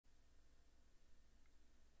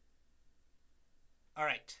All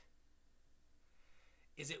right.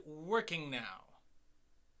 Is it working now?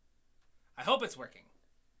 I hope it's working.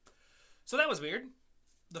 So that was weird.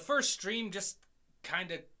 The first stream just kind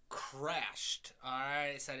of crashed.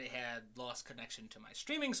 I said it had lost connection to my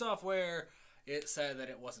streaming software. It said that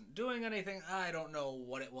it wasn't doing anything. I don't know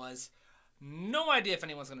what it was. No idea if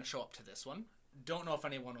anyone's going to show up to this one. Don't know if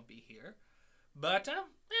anyone will be here. But,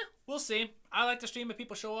 we'll see. I like to stream. If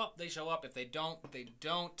people show up, they show up. If they don't, they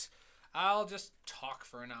don't. I'll just talk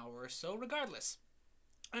for an hour or so regardless.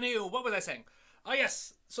 Anywho, what was I saying? Oh,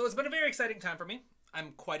 yes. So it's been a very exciting time for me.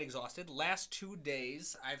 I'm quite exhausted. Last 2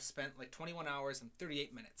 days, I've spent like 21 hours and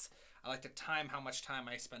 38 minutes. I like to time how much time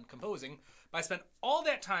I spend composing. But I spent all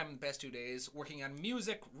that time in the past 2 days working on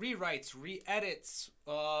music, rewrites, re-edits,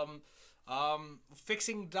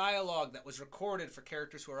 fixing dialogue that was recorded for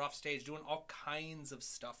characters who are off stage, doing all kinds of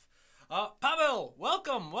stuff. Pavel,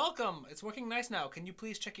 welcome, welcome. It's working nice now. Can you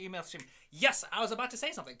please check your email stream? Yes, I was about to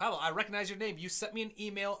say something. Pavel, I recognize your name. You sent me an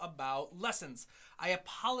email about lessons. I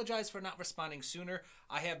apologize for not responding sooner.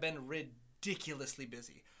 I have been ridiculously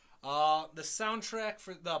busy. The soundtrack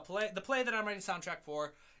for the play that I'm writing soundtrack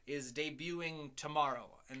for is debuting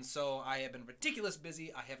tomorrow. And so I have been ridiculously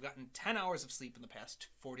busy. I have gotten 10 hours of sleep in the past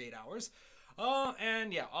 48 hours.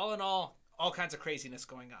 And yeah, all in all kinds of craziness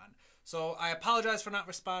going on. So I apologize for not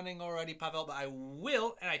responding already, Pavel, but I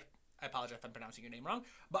will, and I apologize if I'm pronouncing your name wrong,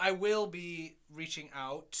 but I will be reaching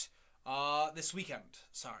out this weekend.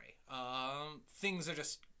 Sorry. Things are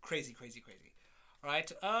just crazy. All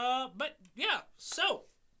right. But yeah, so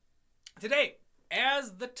today,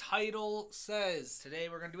 as the title says, today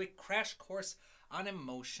we're going to do a crash course on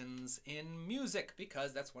emotions in music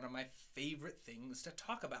because that's one of my favorite things to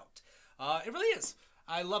talk about. It really is.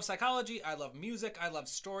 I love psychology, I love music, I love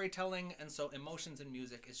storytelling, and so emotions in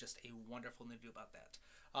music is just a wonderful thing to do about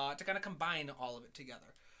that. To kind of combine all of it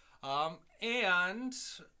together. And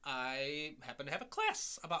I happen to have a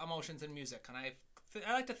class about emotions in music, and I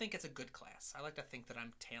like to think it's a good class. I like to think that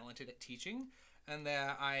I'm talented at teaching, and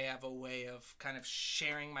that I have a way of kind of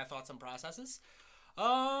sharing my thoughts and processes.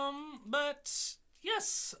 But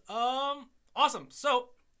yes, awesome. So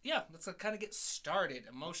yeah, let's kind of get started.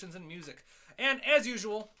 Emotions in music. And as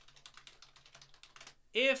usual,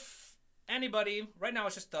 if anybody, right now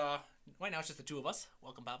it's just the two of us.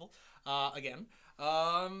 Welcome, Pavel. Again,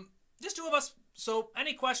 just two of us. So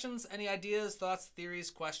any questions, any ideas, thoughts,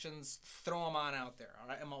 theories, questions, throw them on out there. All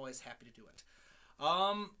right, I'm always happy to do it.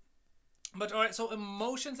 But all right, so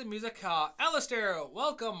emotions in music. Alistair,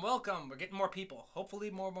 welcome. We're getting more people.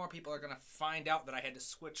 Hopefully, more people are gonna find out that I had to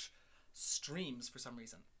switch streams for some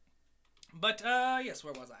reason. But yes,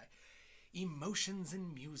 where was I? Emotions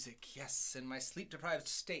in music. Yes, in my sleep-deprived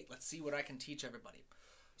state. Let's see what I can teach everybody.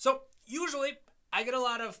 So, usually, I get a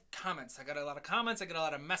lot of comments. I get a lot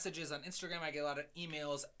of messages on Instagram. I get a lot of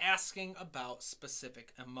emails asking about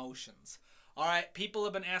specific emotions. All right, people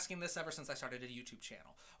have been asking this ever since I started a YouTube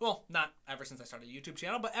channel. Well, not ever since I started a YouTube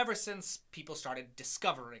channel, but ever since people started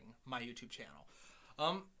discovering my YouTube channel.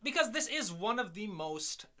 Because this is one of the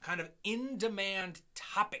most kind of in-demand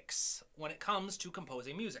topics when it comes to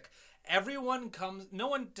composing music. No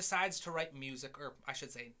one decides to write music, or I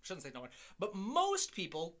shouldn't say no one, but most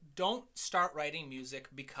people don't start writing music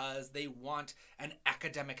because they want an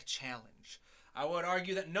academic challenge. I would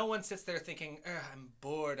argue that no one sits there thinking, I'm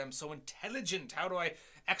bored, I'm so intelligent, how do I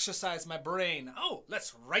exercise my brain? Oh,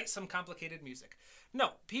 let's write some complicated music.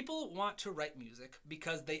 No, people want to write music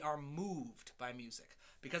because they are moved by music.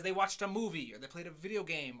 Because they watched a movie, or they played a video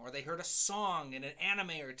game, or they heard a song in an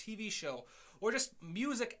anime or a TV show, or just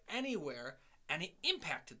music anywhere, and it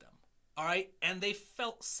impacted them. All right? And they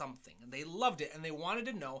felt something, and they loved it, and they wanted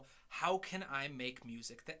to know, how can I make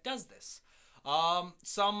music that does this?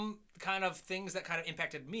 Some kind of things that kind of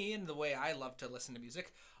impacted me and the way I love to listen to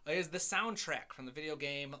music is the soundtrack from the video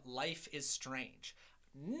game Life is Strange.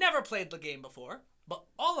 Never played the game before, but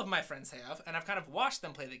all of my friends have, and I've kind of watched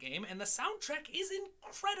them play the game, and the soundtrack is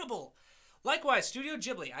incredible. Likewise, Studio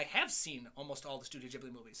Ghibli. I have seen almost all the Studio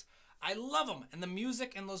Ghibli movies. I love them, and the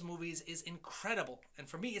music in those movies is incredible. And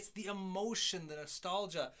for me, it's the emotion, the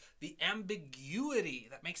nostalgia, the ambiguity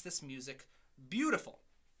that makes this music beautiful.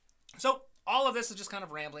 So, all of this is just kind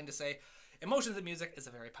of rambling to say emotions in music is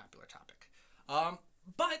a very popular topic.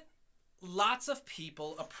 But lots of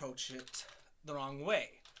people approach it the wrong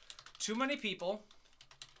way. Too many people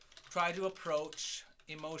try to approach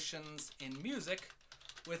emotions in music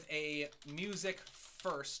with a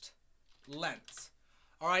music-first lens.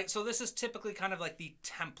 All right, so this is typically kind of like the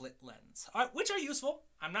template lens, all right, which are useful.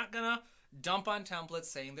 I'm not going to dump on templates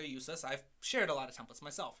saying they're useless. I've shared a lot of templates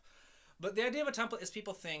myself. But the idea of a template is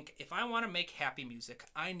people think, if I want to make happy music,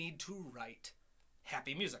 I need to write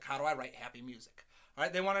happy music. How do I write happy music? All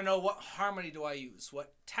right, they want to know what harmony do I use?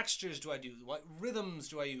 What textures do I do? What rhythms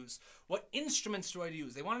do I use? What instruments do I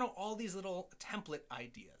use? They want to know all these little template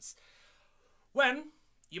ideas. When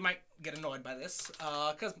you might get annoyed by this,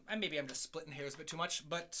 because maybe I'm just splitting hairs a bit too much,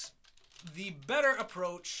 but the better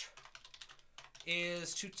approach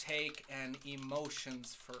is to take an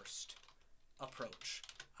emotions first approach.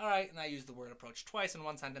 All right, and I use the word approach twice in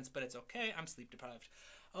one sentence, but it's okay. I'm sleep deprived.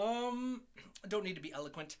 I don't need to be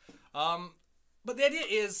eloquent. But the idea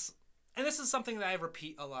is, and this is something that I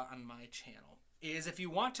repeat a lot on my channel, is if you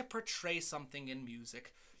want to portray something in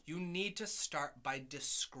music, you need to start by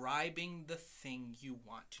describing the thing you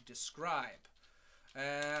want to describe.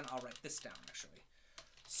 And I'll write this down, actually.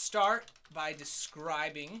 Start by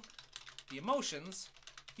describing the emotions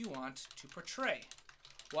you want to portray.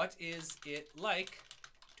 What is it like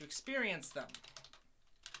to experience them?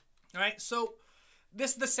 All right, so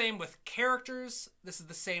this is the same with characters. This is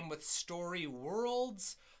the same with story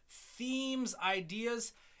worlds, themes,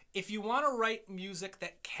 ideas. If you want to write music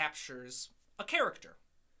that captures a character,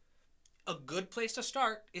 a good place to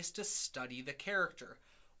start is to study the character.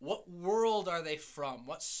 What world are they from?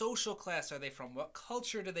 What social class are they from? What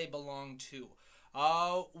culture do they belong to?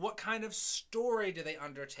 What kind of story do they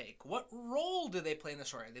undertake? What role do they play in the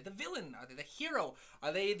story? Are they the villain? Are they the hero?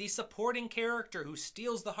 Are they the supporting character who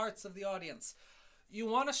steals the hearts of the audience? You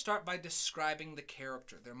want to start by describing the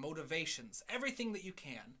character, their motivations, everything that you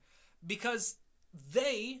can, because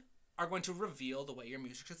they are going to reveal the way your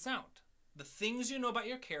music should sound. The things you know about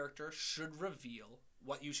your character should reveal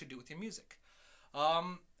what you should do with your music.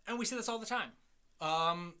 And we see this all the time.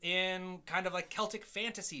 In kind of like Celtic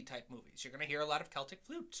fantasy type movies, you're going to hear a lot of Celtic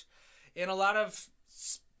flute. In a lot of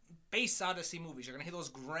Space Odyssey movies, you're going to hear those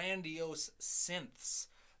grandiose synths.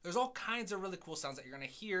 There's all kinds of really cool sounds that you're going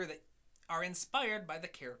to hear that are inspired by the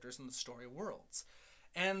characters in the story worlds.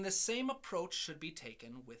 And the same approach should be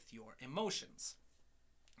taken with your emotions.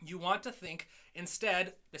 You want to think,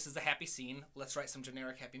 instead, this is a happy scene, let's write some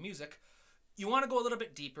generic happy music. You want to go a little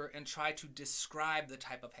bit deeper and try to describe the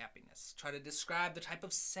type of happiness. Try to describe the type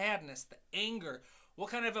of sadness, the anger. What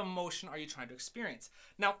kind of emotion are you trying to experience?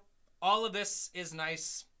 Now, all of this is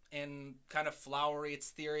nice and kind of flowery, it's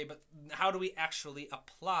theory, but how do we actually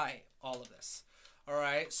apply all of this? All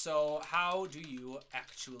right, so how do you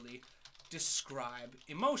actually describe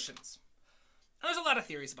emotions? And there's a lot of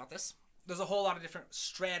theories about this. There's a whole lot of different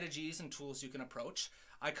strategies and tools you can approach.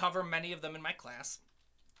 I cover many of them in my class.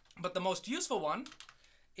 But the most useful one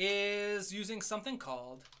is using something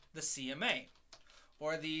called the CMA,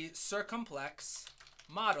 or the Circumplex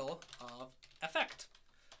Model of Affect.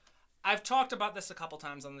 I've talked about this a couple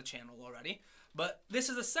times on the channel already, but this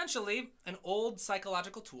is essentially an old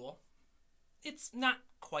psychological tool. It's not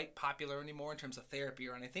quite popular anymore in terms of therapy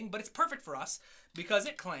or anything, but it's perfect for us because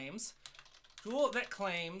it claims, tool that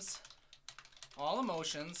claims all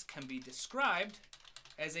emotions can be described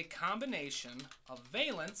as a combination of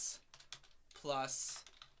valence plus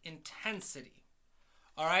intensity.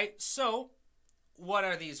 All right, so what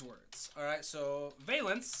are these words? All right, so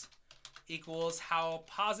valence equals how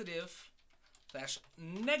positive /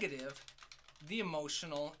 negative the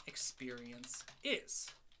emotional experience is.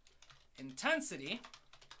 Intensity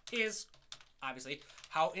is obviously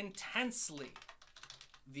how intensely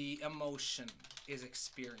the emotion is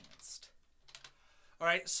experienced. All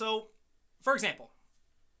right, so for example,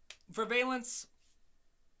 for valence,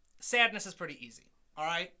 sadness is pretty easy. All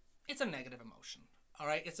right, it's a negative emotion. All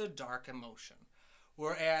right, it's a dark emotion.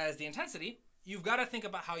 Whereas the intensity, you've got to think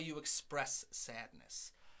about how you express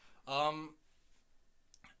sadness.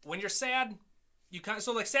 When you're sad,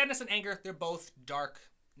 so like sadness and anger, they're both dark,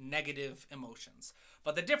 negative emotions.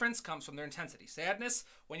 But the difference comes from their intensity. Sadness,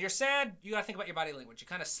 when you're sad, you got to think about your body language. You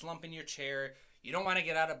kind of slump in your chair. You don't want to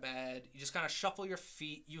get out of bed. You just kind of shuffle your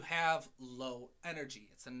feet. You have low energy.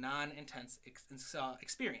 It's a non-intense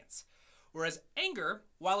experience. Whereas anger,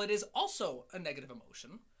 while it is also a negative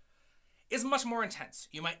emotion, is much more intense.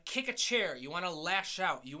 You might kick a chair. You want to lash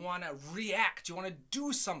out. You want to react. You want to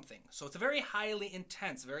do something. So it's a very highly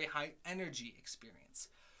intense, very high energy experience.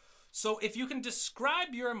 So if you can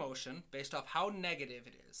describe your emotion based off how negative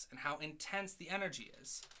it is and how intense the energy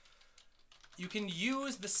is, you can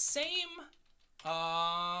use the same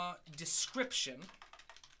description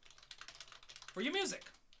for your music.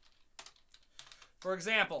 For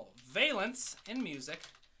example, valence in music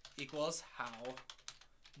equals how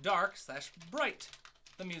dark / bright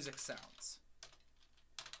the music sounds.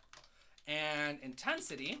 And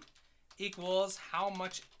intensity equals how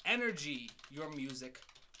much energy your music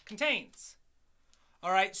contains.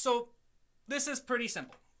 All right, so this is pretty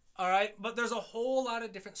simple. All right, but there's a whole lot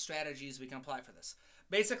of different strategies we can apply for this.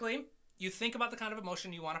 Basically, you think about the kind of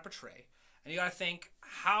emotion you want to portray, and you got to think,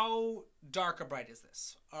 how dark or bright is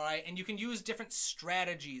this? All right, and you can use different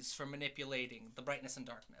strategies for manipulating the brightness and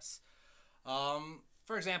darkness.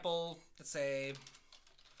 For example, let's say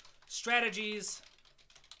strategies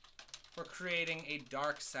for creating a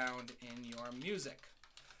dark sound in your music.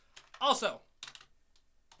 Also,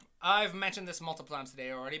 I've mentioned this multiple times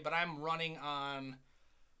today already, but I'm running on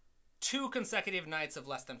 2 consecutive nights of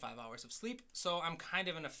less than 5 hours of sleep, so I'm kind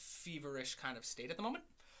of in a feverish kind of state at the moment.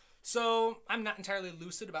 So I'm not entirely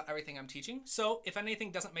lucid about everything I'm teaching, so if anything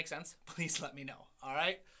doesn't make sense, please let me know, all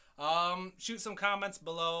right? Shoot some comments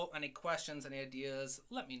below, any questions, any ideas,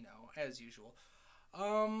 let me know, as usual.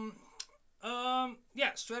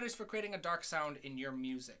 Yeah, strategies for creating a dark sound in your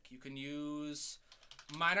music. You can use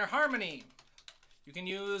minor harmony. You can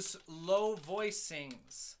use low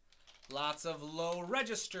voicings. Lots of low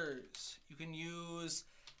registers. You can use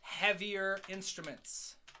heavier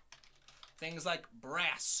instruments. Things like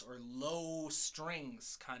brass or low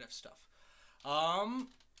strings kind of stuff.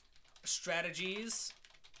 Strategies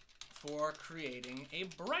for creating a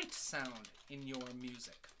bright sound in your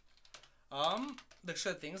music. There's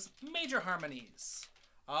things, major harmonies,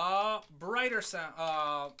 brighter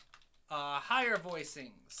sound, higher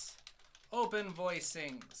voicings, open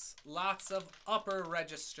voicings, lots of upper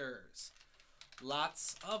registers,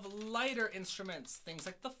 lots of lighter instruments, things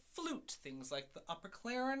like the flute, things like the upper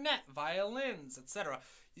clarinet, violins, etc.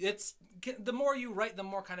 It's the more you write, the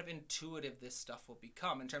more kind of intuitive this stuff will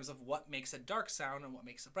become in terms of what makes a dark sound and what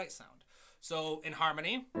makes a bright sound. So in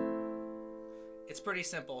harmony, it's pretty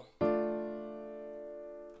simple.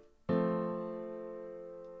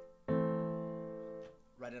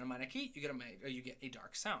 Write in a minor key, you get a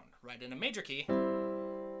dark sound. Write in a major key,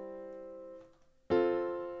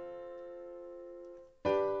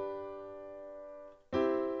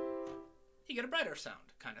 you get a brighter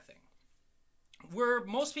sound kind of thing. Where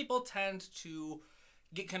most people tend to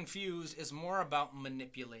get confused is more about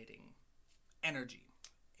manipulating energy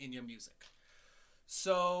in your music.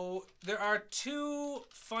 So there are 2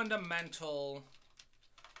 fundamental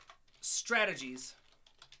strategies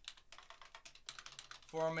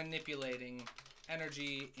for manipulating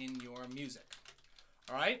energy in your music.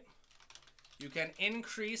 All right? You can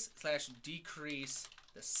increase/decrease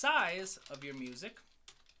the size of your music,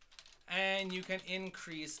 and you can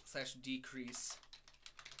increase/decrease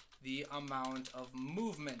the amount of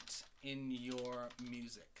movement in your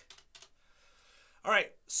music. All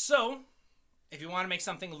right, so if you want to make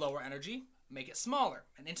something lower energy, make it smaller.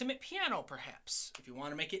 An intimate piano, perhaps. If you want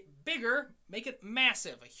to make it bigger, make it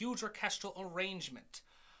massive, a huge orchestral arrangement.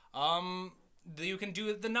 You can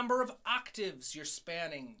do the number of octaves you're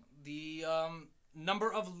spanning, the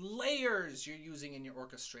number of layers you're using in your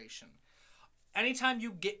orchestration. Anytime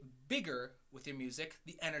you get bigger with your music,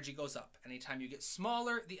 the energy goes up. Anytime you get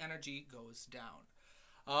smaller, the energy goes down.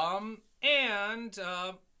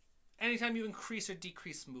 Anytime you increase or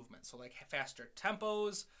decrease movement, so like faster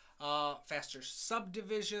tempos, faster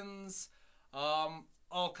subdivisions,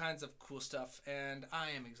 all kinds of cool stuff. And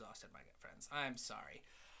I am exhausted, my good friends. I'm sorry.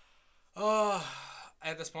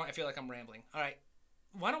 At this point, I feel like I'm rambling. All right,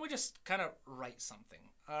 why don't we just kind of write something?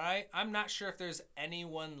 All right, I'm not sure if there's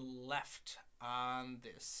anyone left on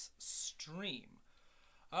this stream.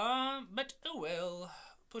 But we'll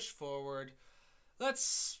push forward. What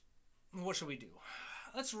should we do?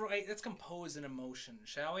 Let's compose an emotion,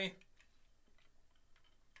 shall we?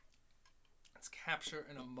 Let's capture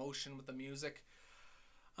an emotion with the music.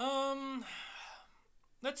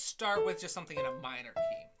 Let's start with just something in a minor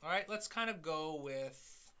key. All right, let's kind of go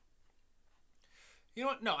with, you know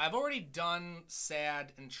what? No, I've already done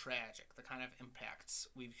sad and tragic, the kind of impacts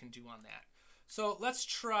we can do on that. So let's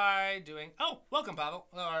try doing, welcome, Pavel.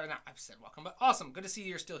 Or not, I've said welcome, but awesome. Good to see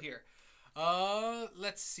you're still here.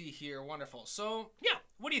 Let's see here. Wonderful. So, yeah,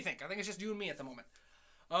 what do you think? I think it's just you and me at the moment.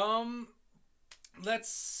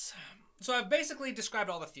 So I've basically described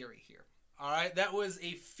all the theory here. All right, that was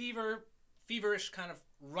a feverish kind of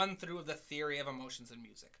run through of the theory of emotions in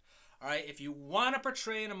music. All right, if you want to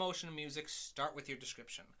portray an emotion in music, start with your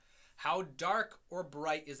description. How dark or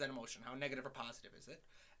bright is that emotion? How negative or positive is it?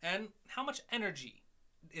 And how much energy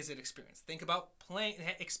is it experienced? Think about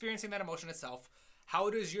experiencing that emotion itself. How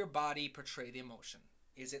does your body portray the emotion?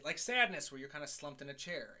 Is it like sadness, where you're kind of slumped in a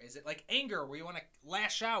chair? Is it like anger, where you want to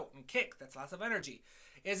lash out and kick? That's lots of energy.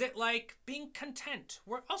 Is it like being content,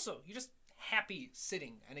 where also you're just happy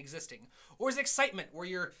sitting and existing? Or is it excitement, where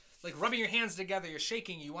you're like rubbing your hands together, you're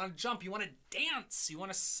shaking, you want to jump, you want to dance, you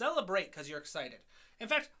want to celebrate because you're excited? In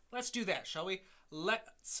fact, let's do that, shall we?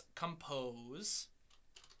 Let's compose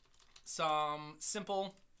some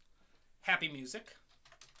simple, happy music.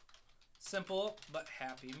 Simple, but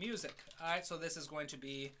happy music. Alright, so this is going to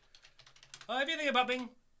be, if you think about being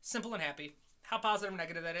simple and happy, how positive or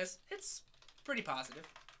negative that is, it's pretty positive.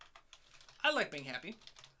 I like being happy.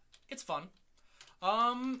 It's fun.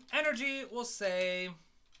 Energy, we'll say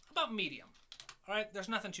about medium. Alright, there's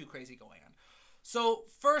nothing too crazy going on. So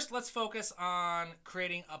first, let's focus on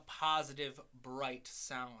creating a positive, bright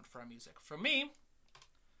sound for our music. For me,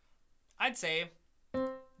 I'd say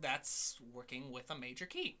that's working with a major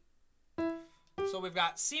key. So we've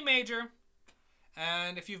got C major,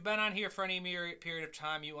 and if you've been on here for any period of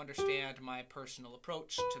time, you understand my personal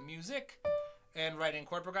approach to music and writing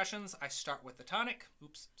chord progressions. I start with the tonic.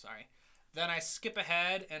 Oops, sorry. Then I skip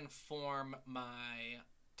ahead and form my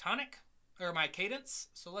tonic, or my cadence.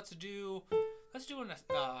 So let's do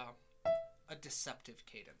a deceptive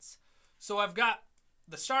cadence. So I've got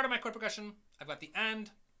the start of my chord progression. I've got the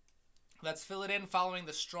end. Let's fill it in following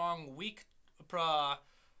the strong, weak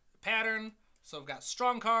pattern. So I've got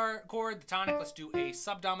strong chord, the tonic. Let's do a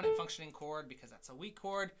subdominant functioning chord because that's a weak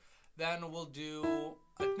chord. Then we'll do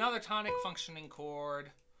another tonic functioning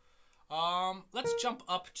chord. Let's jump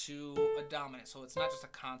up to a dominant, so it's not just a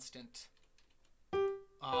constant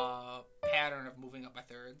pattern of moving up by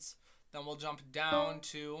thirds. Then we'll jump down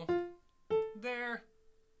to there.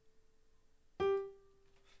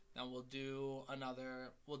 Then we'll do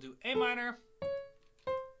A minor.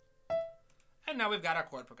 And now we've got our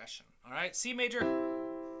chord progression. All right, C major,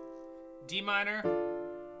 D minor,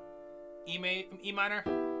 E minor,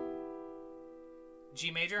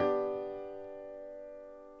 G major,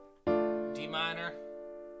 D minor,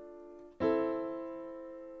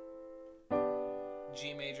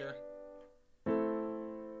 G major,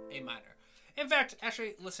 A minor. In fact,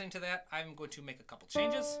 actually, listening to that, I'm going to make a couple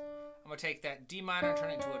changes. I'm going to take that D minor and turn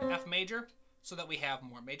it into an F major so that we have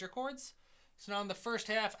more major chords. So now in the first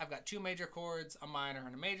half, I've got two major chords, a minor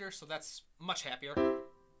and a major, so that's much happier.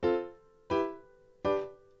 Then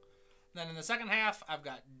in the second half, I've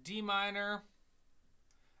got D minor,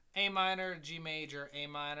 A minor, G major, A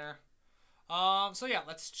minor. So yeah,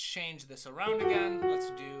 let's change this around again.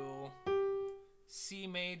 Let's do C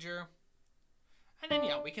major. And then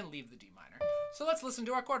yeah, we can leave the D minor. So let's listen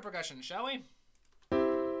to our chord progression, shall we?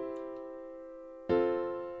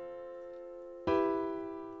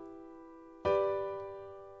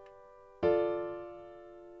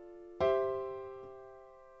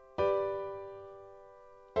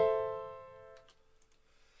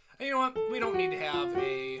 And you know what? We don't need to have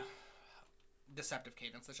a deceptive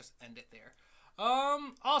cadence. Let's just end it there.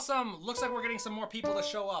 Awesome. Looks like we're getting some more people to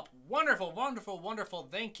show up. Wonderful, wonderful, wonderful.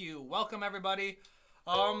 Thank you. Welcome, everybody.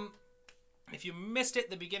 If you missed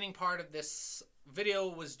it, the beginning part of this video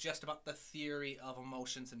was just about the theory of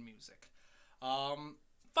emotions in music.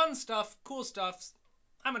 Fun stuff, cool stuff.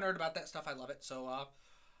 I'm a nerd about that stuff. I love it. So,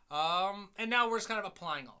 and now we're just kind of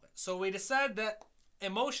applying all of it. So we decided that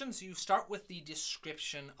emotions, you start with the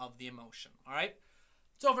description of the emotion. All right.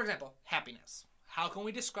 So, for example, happiness. How can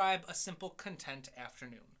we describe a simple content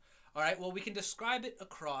afternoon? All right, well, we can describe it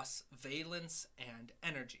across valence and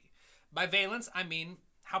energy. By valence, I mean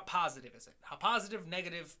how positive is it? How positive,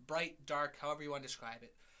 negative, bright, dark, however you want to describe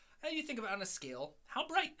it. And you think of it on a scale, how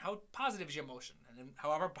bright, how positive is your emotion? And then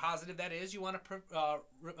however positive that is, you want to,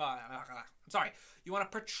 you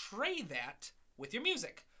want to portray that with your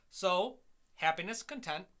music. So, happiness,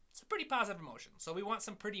 content, it's a pretty positive emotion. So we want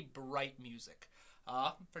some pretty bright music.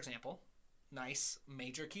 For example, nice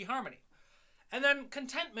major key harmony. And then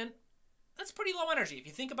contentment, that's pretty low energy. If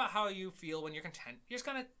you think about how you feel when you're content, you're just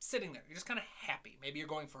kind of sitting there. You're just kind of happy. Maybe you're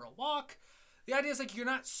going for a walk. The idea is like you're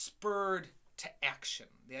not spurred to action.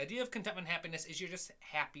 The idea of contentment and happiness is you're just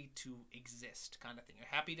happy to exist kind of thing. You're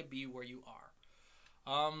happy to be where you are.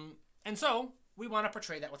 And so we want to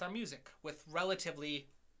portray that with our music with relatively,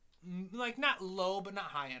 like not low but not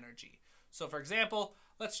high energy. So for example,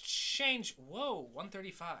 let's change, whoa,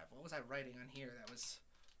 135. What was I writing on here? That was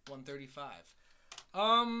 135.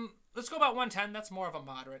 Let's go about 110. That's more of a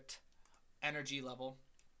moderate energy level.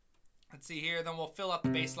 Let's see here. Then we'll fill out the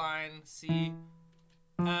bass line. C,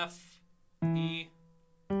 F, E,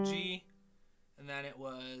 G. And then it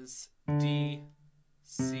was D,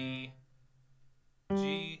 C,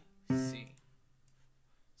 G, C.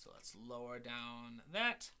 So let's lower down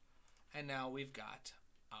that. And now we've got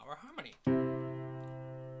our harmony.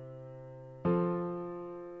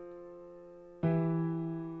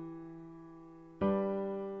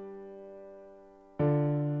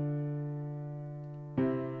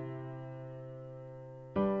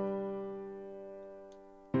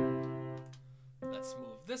 Let's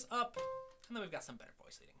move this up, and then we've got some better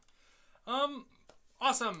voice leading.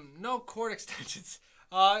 Awesome. No chord extensions.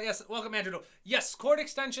 Yes, welcome, Andrew. Yes, chord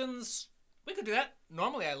extensions. We could do that.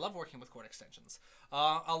 Normally, I love working with chord extensions.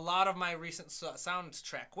 A lot of my recent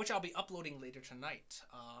soundtrack, which I'll be uploading later tonight,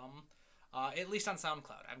 at least on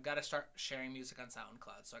SoundCloud. I've got to start sharing music on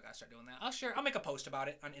SoundCloud, so I got to start doing that. I'll make a post about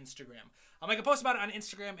it on Instagram. I'll make a post about it on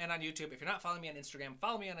Instagram and on YouTube. If you're not following me on Instagram,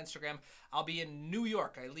 follow me on Instagram. I'll be in New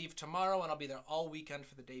York. I leave tomorrow, and I'll be there all weekend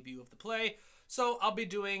for the debut of the play. So I'll be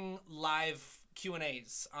doing live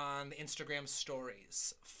Q&As on the Instagram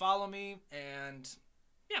stories. Follow me, and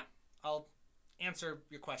yeah, I'll answer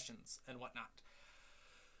your questions and whatnot.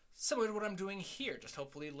 Similar to what I'm doing here, just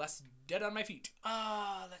hopefully less dead on my feet.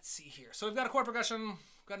 Let's see here. So we've got a chord progression,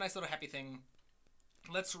 we've got a nice little happy thing.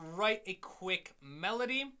 Let's write a quick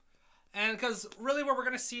melody. And because really where we're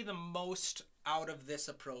going to see the most out of this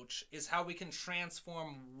approach is how we can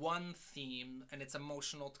transform one theme and its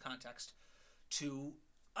emotional context to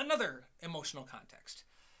another emotional context.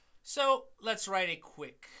 So let's write a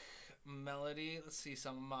quick melody. Let's see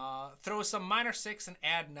throw some minor 6 and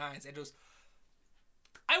add 9s. It goes.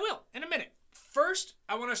 I will in a minute. First,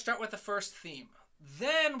 I want to start with the first theme.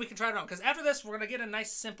 Then we can try it on, because after this, we're going to get a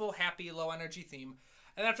nice, simple, happy, low energy theme.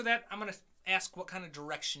 And after that, I'm going to ask what kind of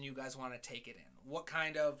direction you guys want to take it in. What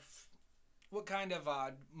kind of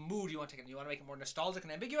mood you want to take it in. You want to make it more nostalgic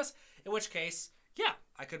and ambiguous? In which case, yeah,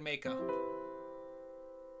 I could make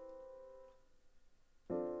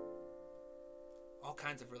all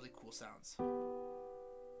kinds of really cool sounds.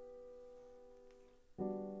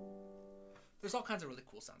 There's all kinds of really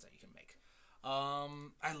cool sounds that you can make.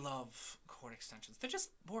 I love chord extensions. They're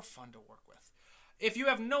just more fun to work with. If you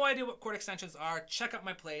have no idea what chord extensions are, check out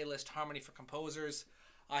my playlist, Harmony for Composers.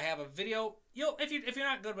 I have a video. If you're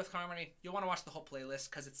not good with harmony, you'll want to watch the whole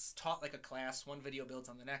playlist because it's taught like a class. One video builds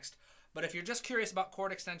on the next. But if you're just curious about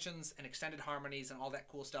chord extensions and extended harmonies and all that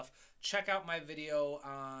cool stuff, check out my video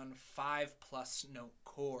on 5+ note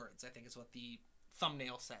chords, I think is what the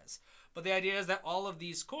thumbnail says. But the idea is that all of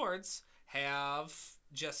these chords have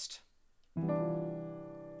just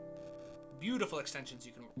beautiful extensions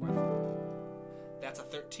you can work with. That's a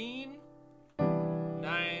 13,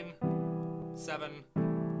 9, 7,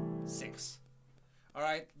 6. All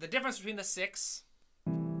right, the difference between the 6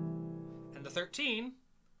 and the 13,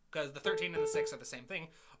 because the 13 and the 6 are the same thing,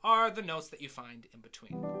 are the notes that you find in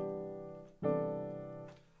between.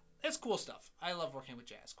 It's cool stuff. I love working with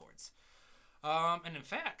jazz chords. And in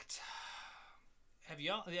fact,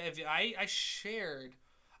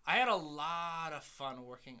 I had a lot of fun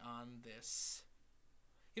working on this.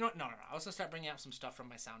 You know what? No. I was going to start bringing up some stuff from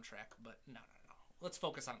my soundtrack, but no. Let's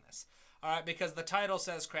focus on this. All right, because the title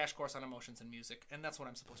says Crash Course on Emotions and Music, and that's what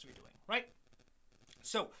I'm supposed to be doing, right?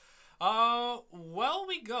 So, while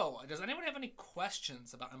we go, does anyone have any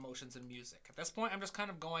questions about emotions and music? At this point, I'm just kind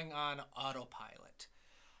of going on autopilot.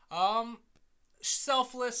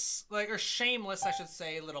 Shameless, I should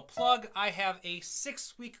say, little plug. I have a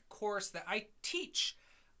 6-week course that I teach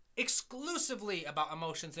exclusively about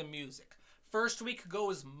emotions and music. First week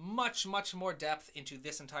goes much more depth into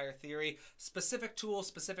this entire theory, specific tools,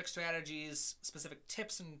 specific strategies, specific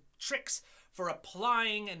tips and tricks for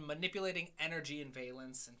applying and manipulating energy and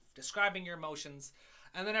valence and describing your emotions.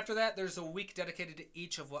 And then after that, there's a week dedicated to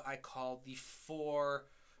each of what I call the 4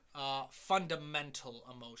 fundamental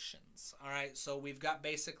emotions. All right, so we've got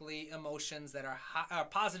basically emotions that are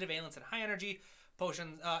positive valence and high energy,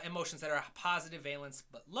 emotions that are positive valence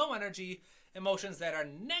but low energy, emotions that are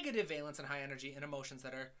negative valence and high energy, and emotions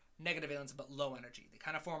that are negative valence but low energy. They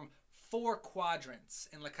kind of form 4 quadrants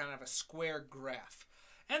in like kind of a square graph.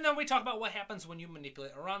 And then we talk about what happens when you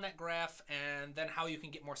manipulate around that graph, and then how you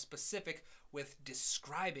can get more specific with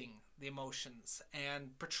describing the emotions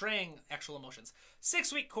and portraying actual emotions.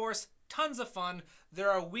 6-week course, tons of fun.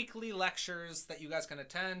 There are weekly lectures that you guys can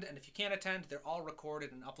attend, and if you can't attend, they're all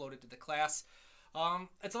recorded and uploaded to the class.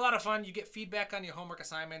 It's a lot of fun. You get feedback on your homework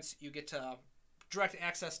assignments. You get direct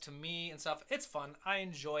access to me and stuff. It's fun. I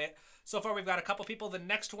enjoy it. So far, we've got a couple people. The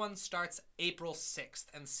next one starts April 6th,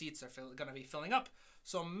 and seats are going to be filling up.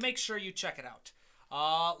 So make sure you check it out.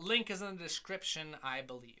 Link is in the description, I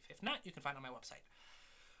believe. If not, you can find it on my website.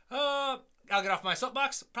 I'll get off my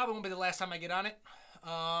soapbox. Probably won't be the last time I get on it.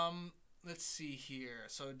 Let's see here.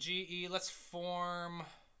 So GE, let's form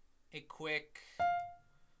a quick...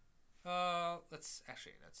 let's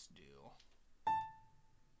do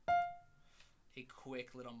a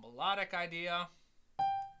quick little melodic idea.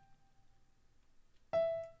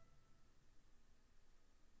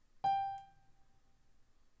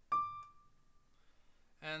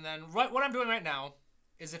 And then what I'm doing right now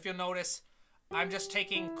is, if you'll notice, I'm just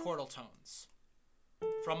taking chordal tones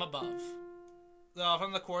from above,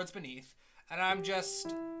 from the chords beneath, and I'm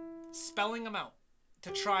just spelling them out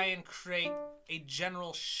to try and create a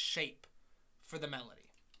general shape for the melody.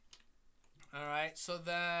 All right, so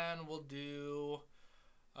then we'll do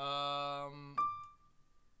A,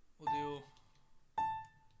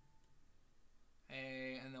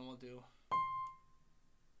 and then we'll do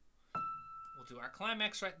our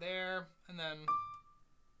climax right there, and then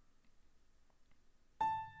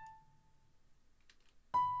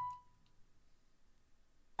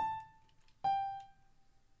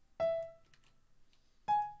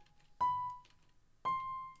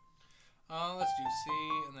let's do C,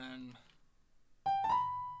 and then G.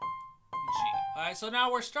 Alright, so now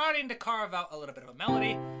we're starting to carve out a little bit of a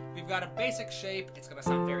melody. We've got a basic shape. It's going to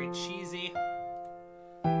sound very cheesy.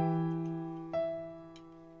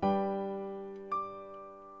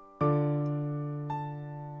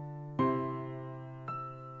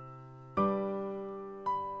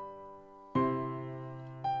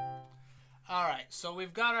 Alright, so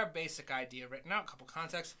we've got our basic idea written out, a couple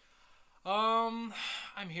contexts. I'm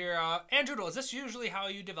here. Andrew, is this usually how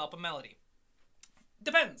you develop a melody?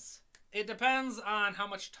 Depends. It depends on how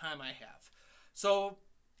much time I have. So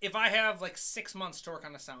if I have like 6 months to work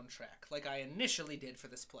on a soundtrack, like I initially did for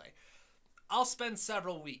this play, I'll spend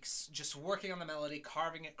several weeks just working on the melody,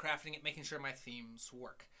 carving it, crafting it, making sure my themes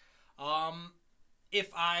work.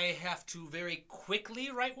 If I have to very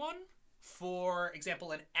quickly write one, for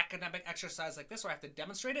example, an academic exercise like this where I have to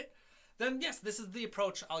demonstrate it, then yes, this is the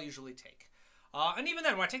approach I'll usually take. And even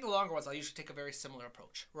then, when I take the longer ones, I'll usually take a very similar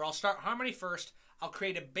approach, where I'll start harmony first, I'll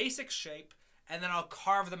create a basic shape, and then I'll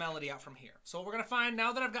carve the melody out from here. So what we're going to find,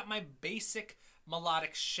 now that I've got my basic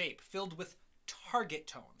melodic shape filled with target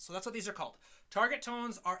tones, so that's what these are called. Target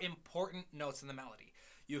tones are important notes in the melody.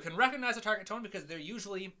 You can recognize a target tone because they're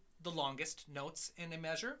usually the longest notes in a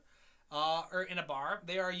measure, or in a bar.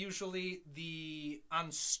 They are usually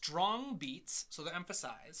on strong beats, so they're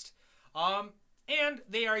emphasized. And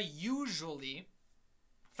they are usually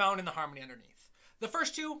found in the harmony underneath. The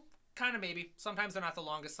first two, kind of maybe. Sometimes they're not the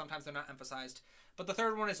longest, sometimes they're not emphasized. But the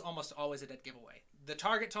third one is almost always a dead giveaway. The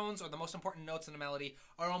target tones, or the most important notes in a melody,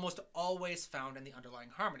 are almost always found in the underlying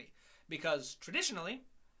harmony. Because traditionally,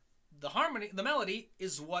 the melody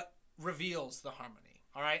is what reveals the harmony.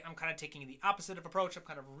 All right, I'm kind of taking the opposite of approach. I'm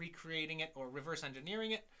kind of recreating it or reverse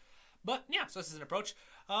engineering it. But yeah, so this is an approach.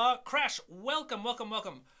 Crash, welcome, welcome,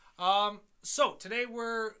 welcome. So today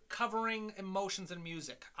we're covering emotions in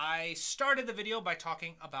music. I started the video by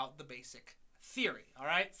talking about the basic theory, all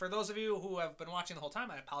right? For those of you who have been watching the whole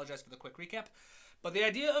time, I apologize for the quick recap. But the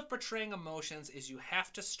idea of portraying emotions is you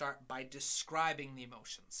have to start by describing the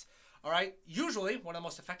emotions, all right? Usually, one of the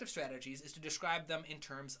most effective strategies is to describe them in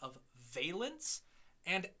terms of valence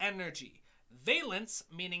and energy. Valence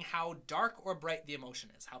meaning how dark or bright the emotion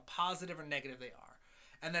is, how positive or negative they are.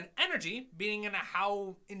 And then energy being in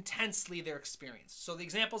how intensely they're experienced. So the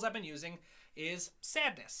examples I've been using is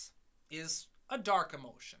sadness is a dark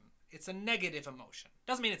emotion. It's a negative emotion.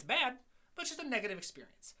 Doesn't mean it's bad, but it's just a negative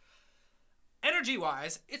experience.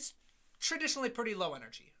 Energy-wise, it's traditionally pretty low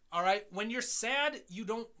energy. All right? When you're sad, you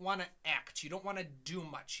don't want to act. You don't want to do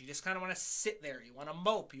much. You just kind of want to sit there. You want to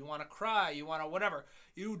mope. You want to cry. You want to whatever.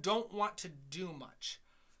 You don't want to do much.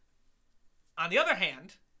 On the other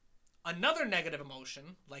hand, another negative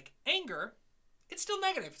emotion, like anger, it's still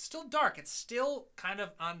negative. It's still dark. It's still kind of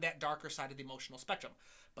on that darker side of the emotional spectrum.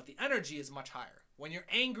 But the energy is much higher. When you're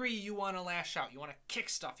angry, you want to lash out. You want to kick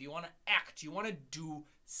stuff. You want to act. You want to do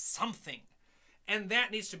something. And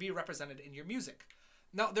that needs to be represented in your music.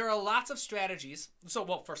 Now, there are lots of strategies. So,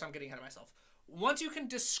 well, first, I'm getting ahead of myself. Once you can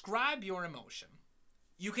describe your emotion,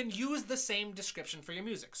 you can use the same description for your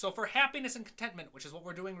music. So for happiness and contentment, which is what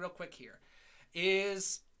we're doing real quick here,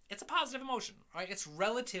 it's a positive emotion, right? It's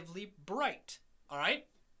relatively bright, all right?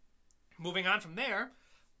 Moving on from there,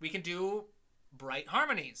 we can do bright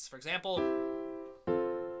harmonies. For example,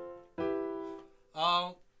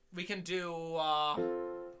 we can do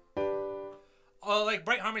like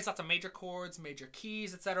bright harmonies, lots of major chords, major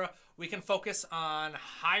keys, etc. We can focus on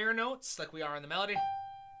higher notes like we are in the melody.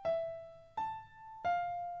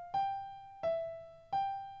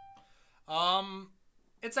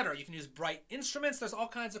 Etc. You can use bright instruments. There's all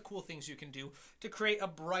kinds of cool things you can do to create a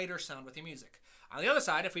brighter sound with your music. On the other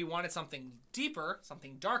side, if we wanted something deeper,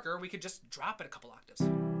 something darker, we could just drop it a couple octaves.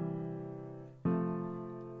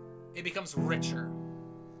 It becomes richer.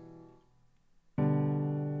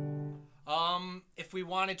 If we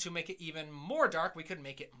wanted to make it even more dark, we could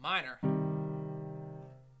make it minor.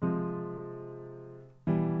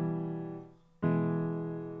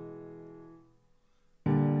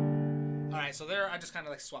 Alright, so there I just kind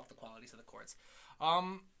of like swapped the qualities of the chords.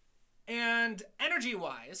 And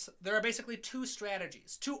energy-wise, there are basically two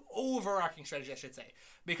strategies, two overarching strategies, I should say.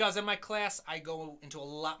 Because in my class, I go into a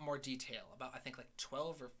lot more detail about, I think, like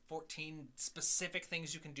 12 or 14 specific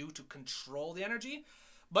things you can do to control the energy.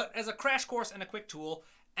 But as a crash course and a quick tool,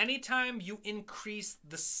 anytime you increase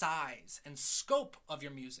the size and scope of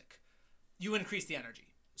your music, you increase the energy.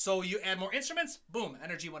 So you add more instruments, boom,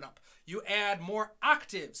 energy went up. You add more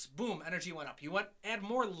octaves, boom, energy went up. You add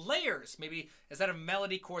more layers. Maybe instead of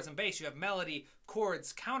melody, chords, and bass, you have melody,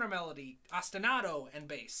 chords, counter melody, ostinato, and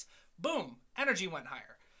bass. Boom, energy went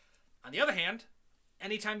higher. On the other hand,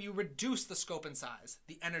 anytime you reduce the scope and size,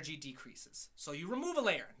 the energy decreases. So you remove a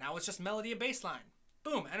layer. Now it's just melody and bass line.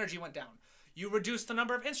 Boom, energy went down. You reduce the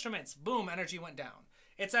number of instruments. Boom, energy went down,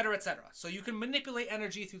 etc., etc. So you can manipulate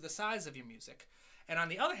energy through the size of your music. And on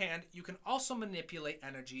the other hand, you can also manipulate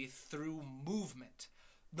energy through movement.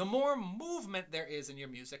 The more movement there is in your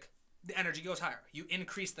music, the energy goes higher. You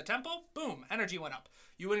increase the tempo, boom, energy went up.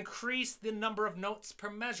 You increase the number of notes per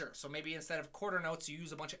measure. So maybe instead of quarter notes, you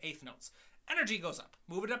use a bunch of eighth notes. Energy goes up.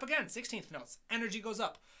 Move it up again, 16th notes. Energy goes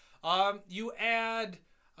up. You add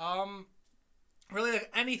really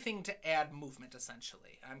like anything to add movement,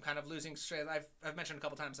 essentially. I'm kind of losing straight. I've mentioned a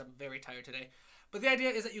couple times I'm very tired today. But the idea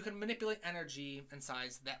is that you can manipulate energy and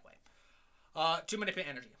size that way. To manipulate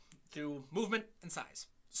energy through movement and size.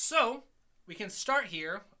 So we can start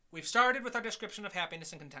here. We've started with our description of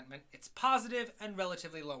happiness and contentment. It's positive and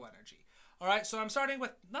relatively low energy. All right, so I'm starting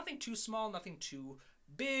with nothing too small, nothing too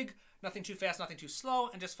big, nothing too fast, nothing too slow,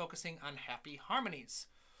 and just focusing on happy harmonies.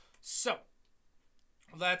 So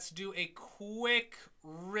let's do a quick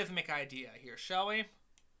rhythmic idea here, shall we?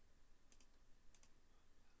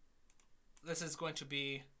 This is going to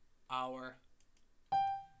be our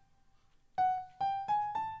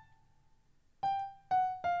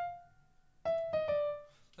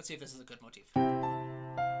let's see if this is a good motif.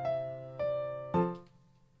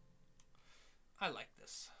 I like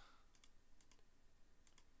this.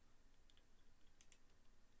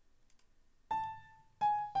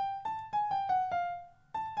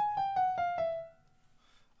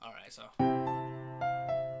 All right, so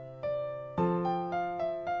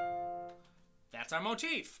that's our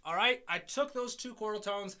motif. All right, I took those two chordal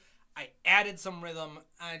tones, I added some rhythm,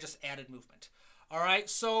 and I just added movement. All right,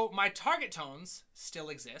 so my target tones still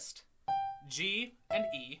exist, G and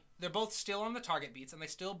E. They're both still on the target beats, and they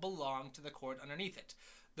still belong to the chord underneath it.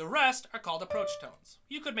 The rest are called approach tones.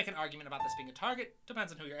 You could make an argument about this being a target,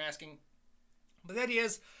 depends on who you're asking. But the idea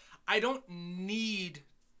is, I don't need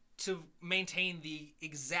to maintain the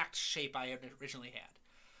exact shape I originally had.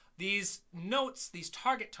 These notes, these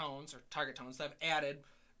target tones that I've added,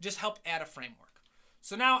 just help add a framework.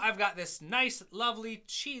 So now I've got this nice, lovely,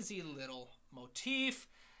 cheesy little motif.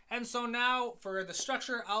 And so now for the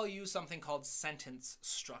structure, I'll use something called sentence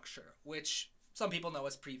structure, which some people know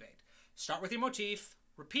as Private. Start with your motif,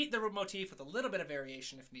 repeat the motif with a little bit of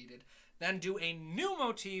variation if needed, then do a new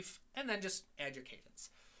motif, and then just add your cadence.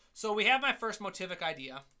 So we have my first motivic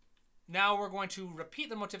idea. Now we're going to repeat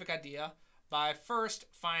the motivic idea by first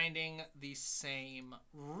finding the same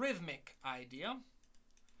rhythmic idea.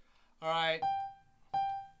 All right,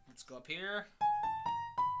 let's go up here.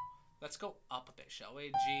 Let's go up a bit, shall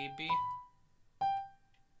we? G, B.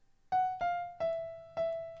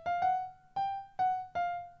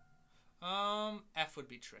 F would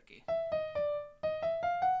be tricky.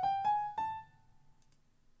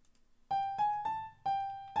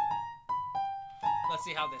 Let's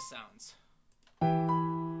see how this sounds.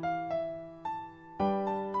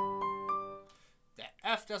 The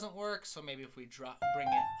F doesn't work, so maybe if we bring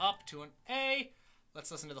it up to an A, let's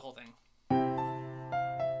listen to the whole thing.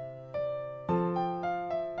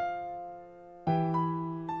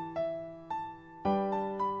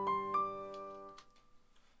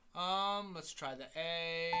 Let's try the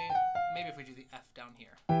A. Maybe if we do the F down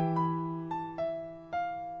here.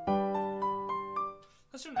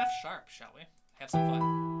 Let's do an F sharp, shall we? Have some fun.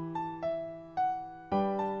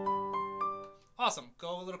 Awesome.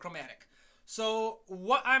 Go a little chromatic. So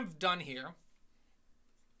what I've done here.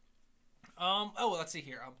 Oh, let's see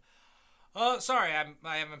here. Sorry, I haven't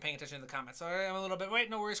been paying attention to the comments. Sorry, I'm a little bit. Wait,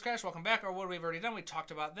 no worries, Crash. Welcome back. Or what we've already done. We talked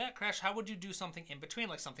about that. Crash, how would you do something in between,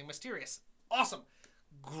 like something mysterious? Awesome.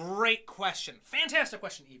 Great question. Fantastic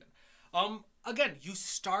question, even. Again, you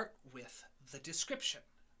start with the description.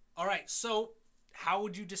 All right, so how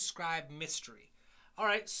would you describe mystery? All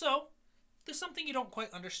right, so there's something you don't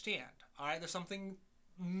quite understand. All right, there's something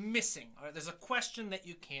missing. All right, there's a question that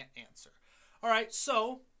you can't answer. All right,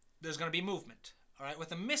 so there's going to be movement. All right,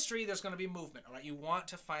 with a mystery, there's going to be movement. All right, you want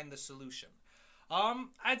to find the solution.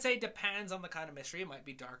 I'd say it depends on the kind of mystery. It might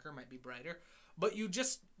be darker, might be brighter. but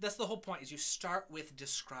that's the whole point, is you start with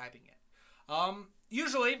describing it.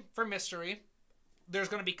 Usually, for mystery, there's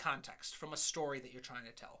going to be context from a story that you're trying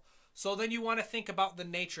to tell. So then you want to think about the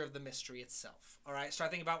nature of the mystery itself. All right, start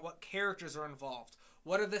thinking about what characters are involved.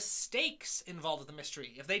 What are the stakes involved with the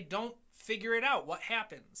mystery? If they don't figure it out, what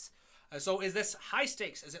happens? So is this high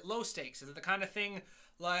stakes? Is it low stakes? Is it the kind of thing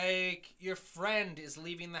like your friend is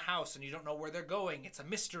leaving the house and you don't know where they're going? It's a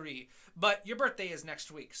mystery. But your birthday is next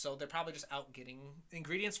week, so they're probably just out getting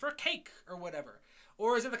ingredients for a cake or whatever.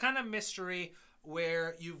 Or is it the kind of mystery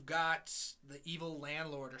where you've got the evil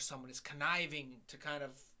landlord or someone is conniving to kind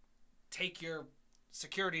of take your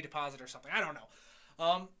security deposit or something? I don't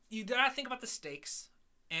know. You gotta think about the stakes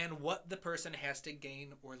and what the person has to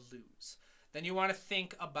gain or lose. Then you want to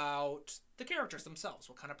think about the characters themselves.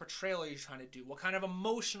 What kind of portrayal are you trying to do? What kind of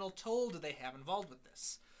emotional toll do they have involved with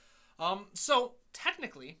this? So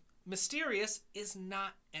technically, mysterious is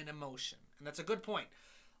not an emotion. And that's a good point.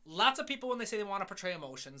 Lots of people, when they say they want to portray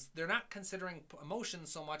emotions, they're not considering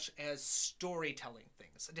emotions so much as storytelling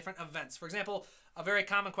things, different events. For example, a very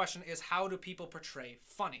common question is, how do people portray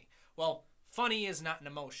funny? Well, funny is not an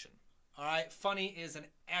emotion. All right, funny is an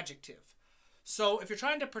adjective. So if you're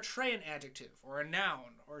trying to portray an adjective or a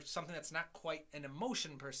noun or something that's not quite an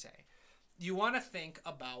emotion per se, you want to think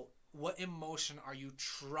about what emotion are you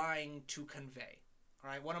trying to convey. All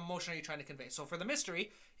right, what emotion are you trying to convey? So for the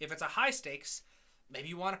mystery, if it's a high stakes, maybe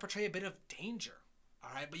you want to portray a bit of danger.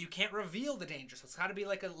 All right, but you can't reveal the danger, so it's got to be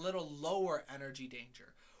like a little lower energy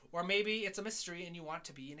danger. Or maybe it's a mystery and you want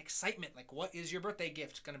to be in excitement, like what is your birthday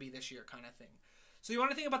gift going to be this year kind of thing. So you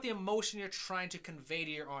want to think about the emotion you're trying to convey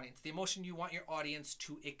to your audience, the emotion you want your audience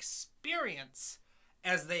to experience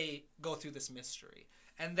as they go through this mystery.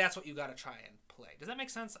 And that's what you got to try and play. Does that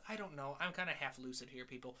make sense? I don't know. I'm kind of half lucid here,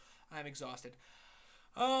 people. I'm exhausted.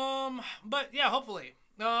 But yeah, hopefully.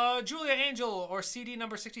 Julia Angel or CD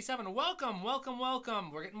number 67, welcome, welcome,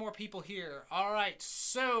 welcome. We're getting more people here. All right,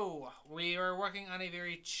 so we are working on a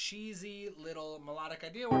very cheesy little melodic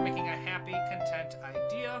idea. We're making a happy, content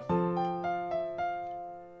idea.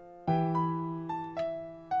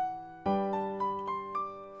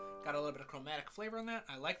 Got a little bit of chromatic flavor in that.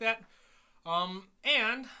 I like that.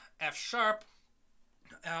 And F sharp.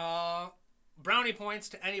 Brownie points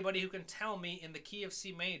to anybody who can tell me in the key of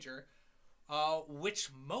C major which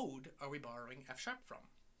mode are we borrowing F sharp from?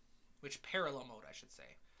 Which parallel mode, I should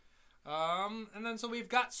say. And then so we've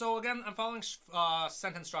got, so again, I'm following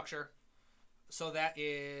sentence structure. So that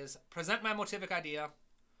is present my motivic idea,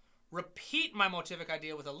 repeat my motivic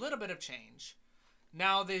idea with a little bit of change.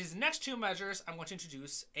 Now these next two measures, I'm going to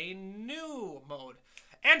introduce a new mode.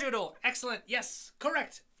 Andrew, excellent, yes,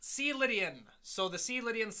 correct. C Lydian. So the C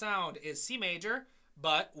Lydian sound is C major,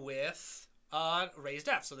 but with raised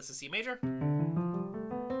F. So this is C major.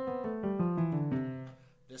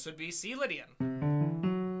 This would be C Lydian.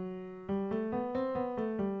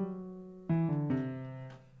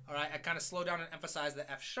 All right, I kind of slow down and emphasize the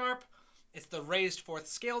F sharp. It's the raised fourth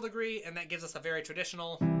scale degree, and that gives us a very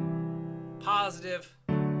traditional, positive,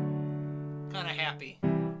 kind of happy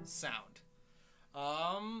sound.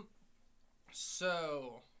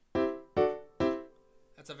 So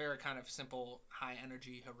that's a very kind of simple, high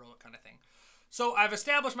energy, heroic kind of thing. So I've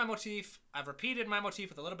established my motif. I've repeated my motif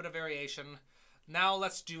with a little bit of variation. Now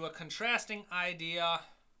let's do a contrasting idea.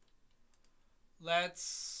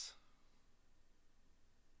 Let's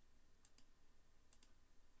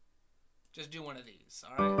just do one of these,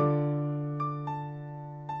 all right?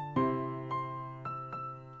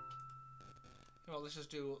 Well,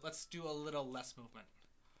 let's do a little less movement.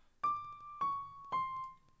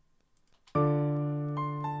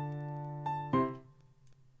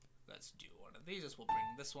 Let's do one of these. We'll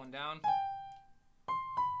bring this one down.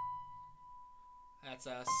 That's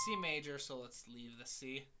a C major, so let's leave the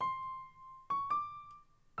C.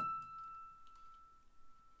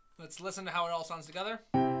 Let's listen to how it all sounds together.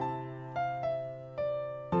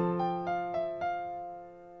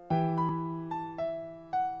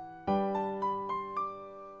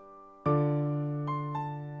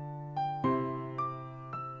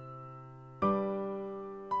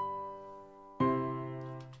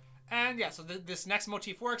 Yeah, so this next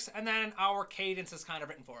motif works, and then our cadence is kind of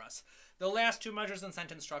written for us. The last two measures in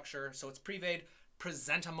sentence structure, so it's prevade,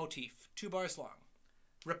 present a motif, 2 bars long.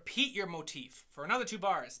 Repeat your motif for another 2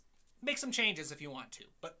 bars. Make some changes if you want to,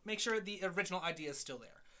 but make sure the original idea is still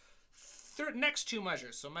there. Next 2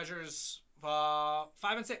 measures, so measures 5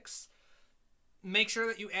 and 6. Make sure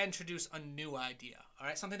that you introduce a new idea, all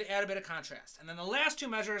right? Something to add a bit of contrast. And then the last 2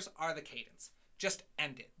 measures are the cadence. Just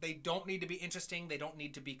end it. They don't need to be interesting. They don't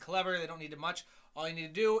need to be clever. They don't need to much. All you need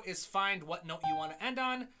to do is find what note you want to end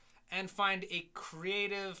on and find a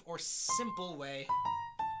creative or simple way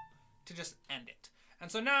to just end it. And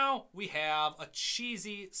so now we have a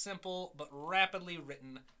cheesy, simple, but rapidly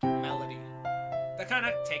written melody that kind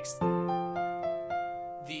of takes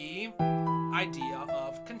the idea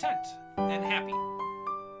of content and happy.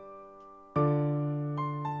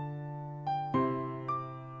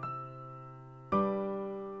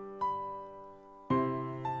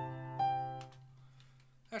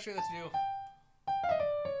 Actually, let's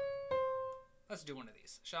do one of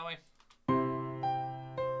these, shall we?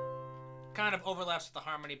 Kind of overlaps with the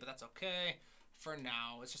harmony, but that's okay for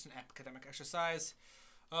now. It's just an academic exercise.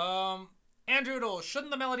 Andrew, shouldn't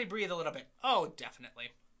the melody breathe a little bit? Oh,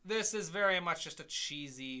 definitely. This is very much just a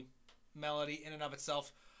cheesy melody in and of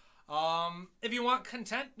itself. If you want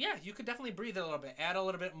content, yeah, you could definitely breathe a little bit. Add a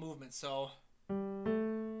little bit of movement, so...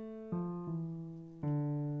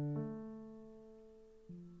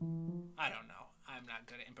 I don't know. I'm not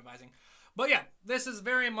good at improvising. But yeah, this is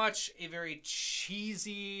very much a very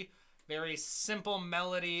cheesy, very simple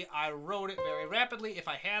melody. I wrote it very rapidly. If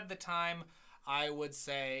I had the time, I would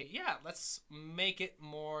say, yeah, let's make it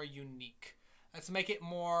more unique. Let's make it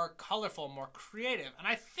more colorful, more creative. And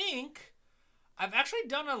I think I've actually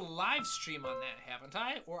done a live stream on that, haven't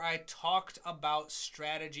I? Where I talked about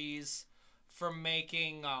strategies for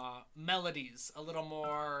making melodies a little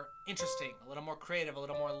more interesting, a little more creative, a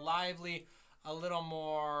little more lively, a little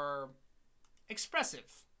more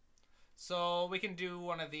expressive. So we can do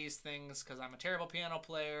one of these things because I'm a terrible piano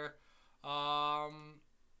player.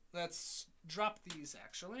 Let's drop these,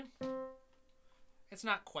 actually. It's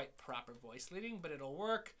not quite proper voice leading, but it'll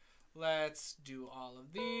work. Let's do all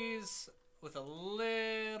of these with a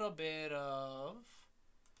little bit of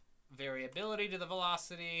variability to the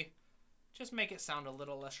velocity. Just make it sound a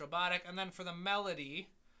little less robotic. And then for the melody,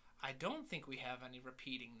 I don't think we have any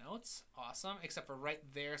repeating notes. Awesome. Except for right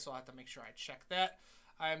there, so I'll have to make sure I check that.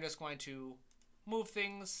 I'm just going to move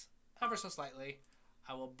things ever so slightly.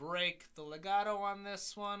 I will break the legato on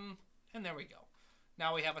this one. And there we go.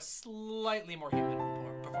 Now we have a slightly more human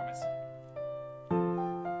performance.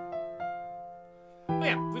 But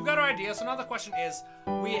yeah, we've got our idea. So now the question is,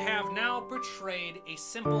 we have now portrayed a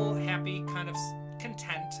simple, happy, kind of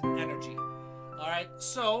content energy. All right,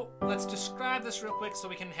 so let's describe this real quick so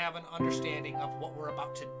we can have an understanding of what we're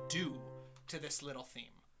about to do to this little theme.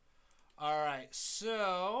 All right,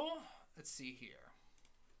 so let's see here.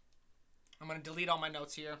 I'm going to delete all my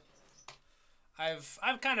notes here. I've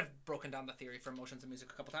kind of broken down the theory for motions and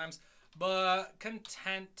music a couple times, but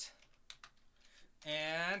content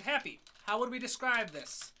and happy. How would we describe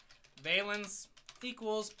this? Valence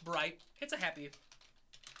equals bright. It's a happy,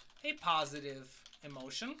 a positive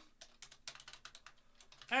emotion.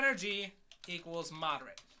 Energy equals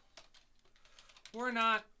moderate. We're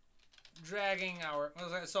not dragging our...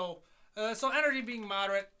 So energy being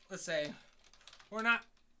moderate, let's say, we're not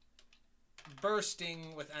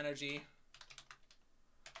bursting with energy,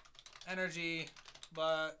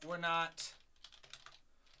 but we're not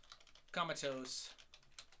comatose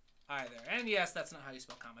either. And yes, that's not how you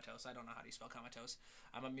spell comatose. I don't know how you spell comatose.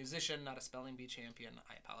 I'm a musician, not a spelling bee champion.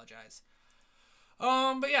 I apologize.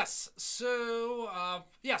 But yes, so,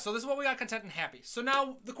 yeah, so this is what we got, content and happy. So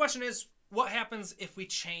now the question is, what happens if we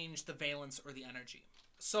change the valence or the energy?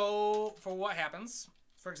 So for what happens,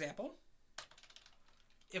 for example,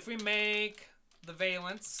 if we make the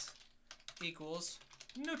valence equals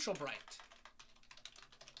neutral bright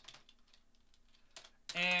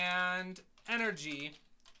and energy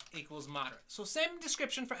equals moderate. So same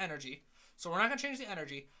description for energy. So we're not going to change the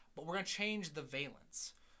energy, but we're going to change the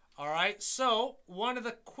valence. All right, so one of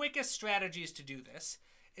the quickest strategies to do this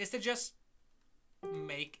is to just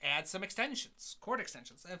add some extensions, chord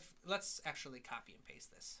extensions. Let's actually copy and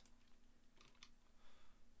paste this.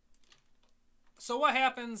 So what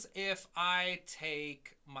happens if I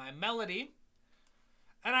take my melody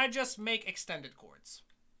and I just make extended chords?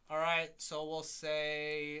 All right, so we'll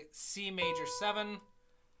say C major 7,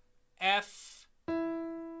 F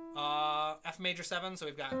major 7, so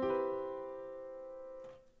we've got...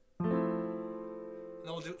 And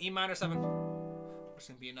then we'll do E minor 7. There's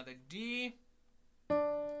going to be another D.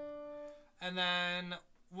 And then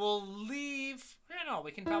we'll leave... No,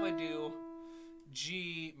 we can probably do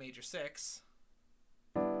G major 6.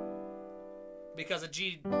 Because a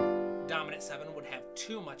G dominant 7 would have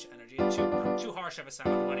too much energy, too harsh of a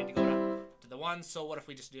sound, wanting to go to the 1. So what if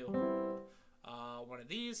we just do one of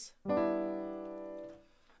these?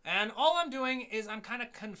 And all I'm doing is I'm kind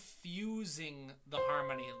of confusing the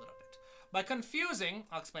harmony a little bit. By confusing,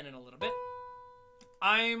 I'll explain in a little bit,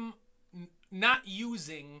 I'm not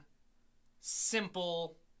using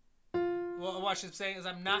simple, what I should say is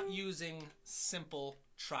I'm not using simple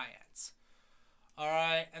triads. All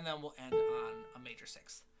right, and then we'll end on a major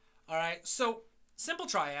sixth. All right, so simple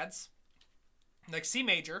triads, like C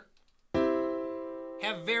major,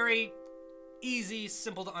 have very easy,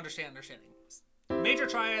 simple to understandings. Major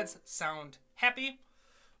triads sound happy,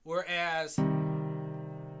 whereas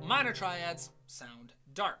minor triads sound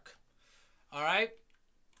dark. All right,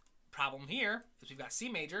 problem here is we've got C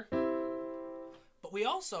major, but we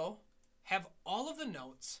also have all of the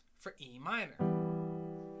notes for E minor.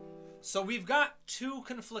 So we've got two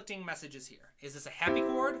conflicting messages here. Is this a happy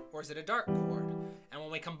chord or is it a dark chord? And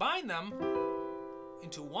when we combine them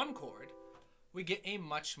into one chord, we get a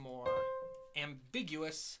much more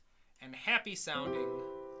ambiguous and happy sounding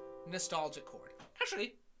nostalgic chord.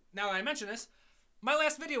 Actually, now that I mention this, my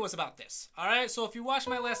last video was about this. Alright, so if you watched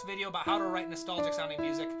my last video about how to write nostalgic sounding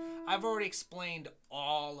music, I've already explained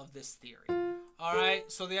all of this theory.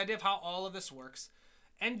 Alright, so the idea of how all of this works.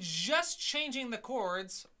 And just changing the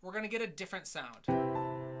chords, we're going to get a different sound. A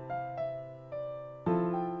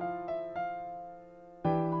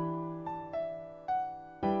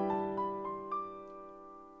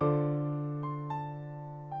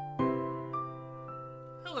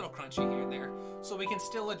little crunchy here and there, so we can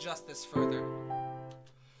still adjust this further.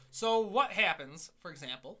 So what happens, for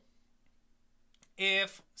example,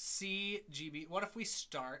 if C, G, B, what if we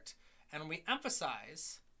start and we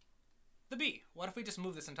emphasize the B? What if we just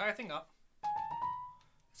move this entire thing up?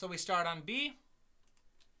 So we start on B,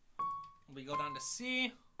 we go down to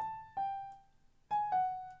C.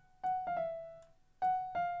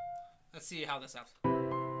 Let's see how this sounds.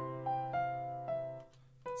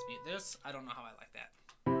 Let's mute this. I don't know how I like that.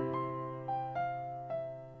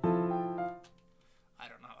 I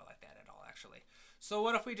don't know how I like that at all, actually. So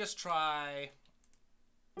what if we just try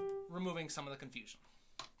removing some of the confusion?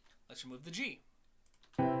 Let's remove the G.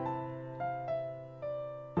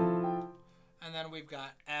 And then we've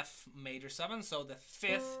got F major 7, so the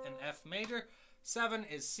 5th in F major. 7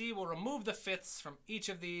 is C. We'll remove the 5ths from each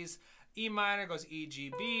of these. E minor goes E,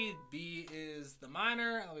 G, B. B is the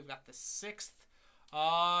minor. And we've got the 6th.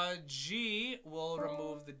 G, we'll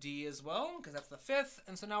remove the D as well, because that's the 5th.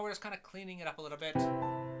 And so now we're just kind of cleaning it up a little bit.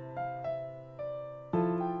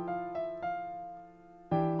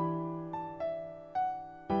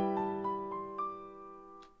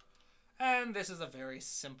 And this is a very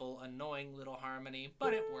simple, annoying little harmony,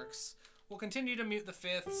 but it works. We'll continue to mute the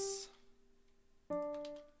 5ths.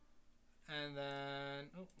 And then,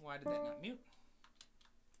 oh, why did that not mute?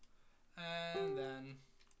 And then,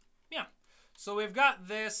 yeah. So we've got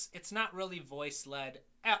this. It's not really voice-led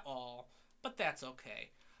at all, but that's okay.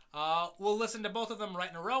 We'll listen to both of them right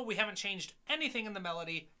in a row. We haven't changed anything in the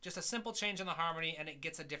melody, just a simple change in the harmony, and it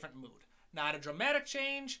gets a different mood. Not a dramatic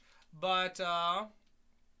change, but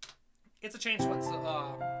it's a change in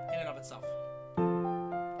and of itself.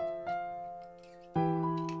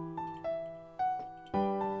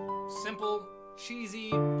 Simple,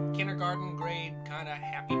 cheesy, kindergarten grade kind of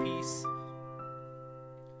happy piece.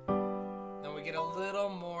 Then we get a little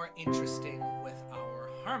more interesting with our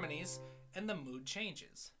harmonies and the mood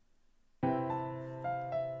changes.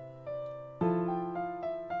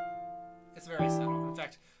 It's very subtle. In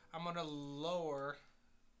fact, I'm going to lower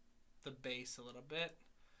the bass a little bit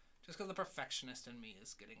just because the perfectionist in me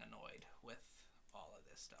is getting annoyed with all of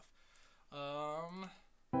this stuff.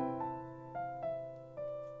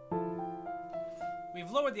 We've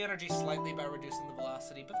lowered the energy slightly by reducing the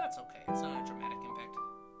velocity, but that's okay. It's not a dramatic impact.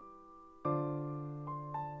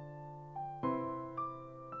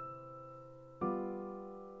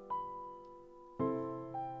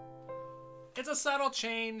 It's a subtle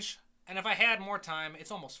change, and if I had more time,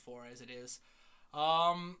 it's almost 4 as it is.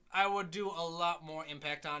 I would do a lot more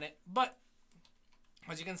impact on it, but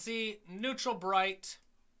as you can see, neutral, bright.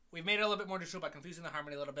 We've made it a little bit more neutral by confusing the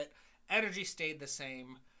harmony a little bit. Energy stayed the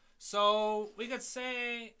same. So we could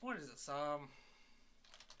say, what is this?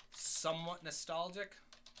 Somewhat nostalgic.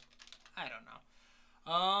 I don't know.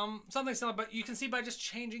 Something similar, but you can see by just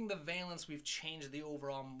changing the valence, we've changed the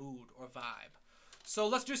overall mood or vibe. So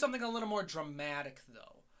let's do something a little more dramatic,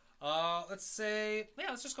 though. Let's say,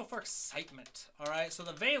 yeah, let's just go for excitement. All right, so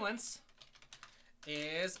the valence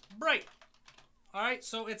is bright. All right,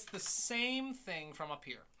 so it's the same thing from up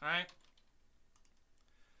here. All right.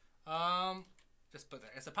 Just put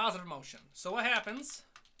there. It's a positive motion. So what happens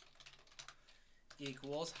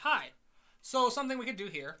equals high. So something we could do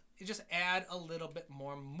here is just add a little bit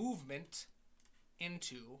more movement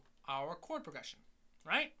into our chord progression,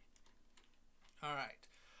 right? All right.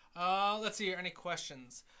 Let's see here. Any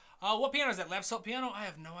questions? What piano is that? Lab Salt piano? I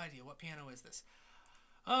have no idea. What piano is this?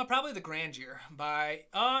 Probably The Grandeur by,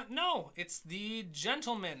 no, it's The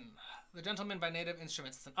Gentleman. The Gentleman by Native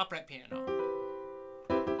Instruments. It's an upright piano.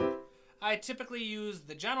 I typically use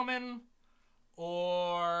The Gentleman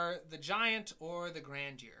or The Giant or The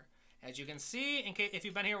Grandeur. As you can see, if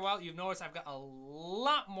you've been here a while, you've noticed I've got a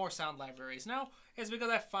lot more sound libraries now. It's because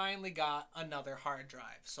I finally got another hard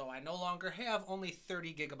drive. So I no longer have only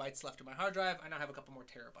 30 gigabytes left in my hard drive. I now have a couple more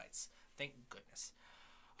terabytes. Thank goodness.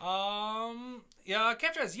 Yeah,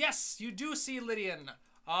 Captures, yes, you do see Lydian.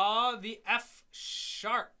 The F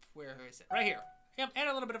sharp. Where is it? Right here. Yep, and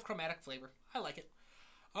a little bit of chromatic flavor. I like it.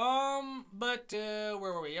 But where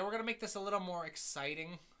were we? Yeah, we're gonna make this a little more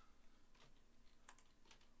exciting.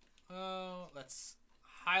 Let's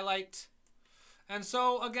highlight. And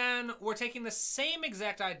so again, we're taking the same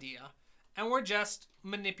exact idea and we're just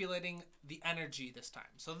manipulating the energy this time.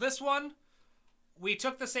 So this one, we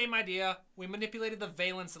took the same idea, we manipulated the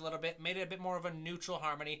valence a little bit, made it a bit more of a neutral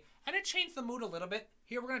harmony, and it changed the mood a little bit.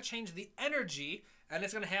 Here we're going to change the energy, and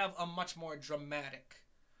it's going to have a much more dramatic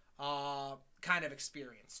kind of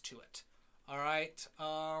experience to it. All right,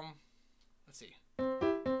 let's see.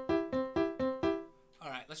 All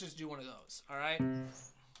right, let's just do one of those, all right?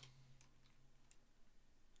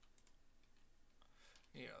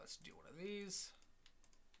 Yeah, let's do one of these.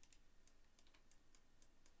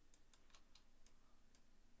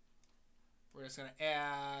 We're just going to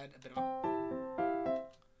add a bit of a...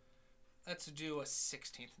 Let's do a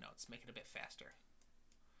 16th notes, make it a bit faster.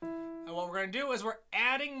 And what we're going to do is we're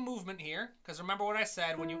adding movement here, because remember what I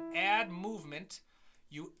said, when you add movement,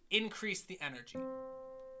 you increase the energy.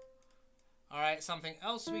 All right, something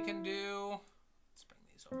else we can do. Let's bring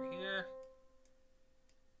these over here.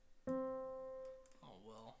 Oh,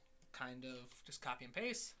 well, kind of just copy and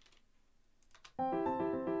paste.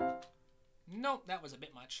 Nope, that was a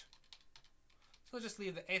bit much. So we'll just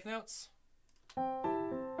leave the eighth notes.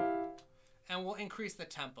 And we'll increase the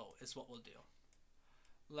tempo is what we'll do.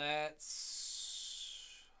 Let's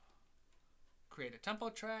create a tempo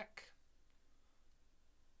track.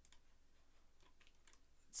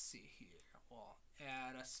 Let's see here. We'll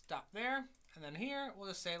add a stop there. And then here, we'll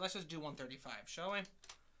just say, let's just do 135, shall we?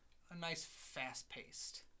 A nice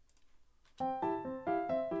fast-paced.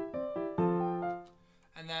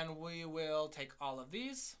 And then we will take all of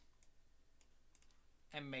these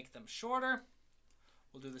and make them shorter.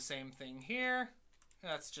 We'll do the same thing here.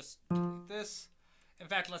 Let's just do this. In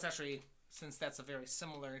fact, let's actually, since that's a very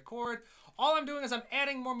similar chord, all I'm doing is I'm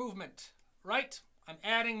adding more movement, right? I'm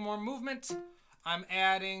adding more movement. I'm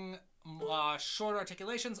adding shorter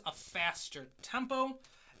articulations, a faster tempo.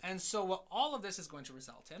 And so what all of this is going to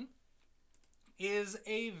result in is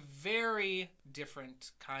a very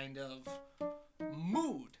different kind of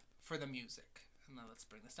mood for the music. And now let's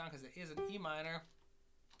bring this down because it is an E minor.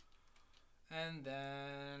 And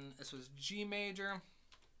then this was G major.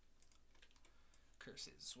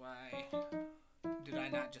 Curses, why did I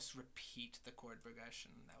not just repeat the chord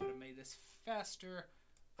progression? That would have made this faster.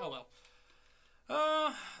 Oh well.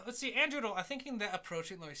 Let's see, Andrew, I'm thinking that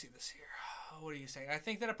approaching, let me see this here. What do you say? I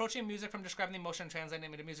think that approaching music from describing the emotion and translating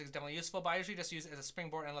it into music is definitely useful, but I usually just use it as a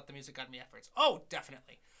springboard and let the music guide me efforts. Oh,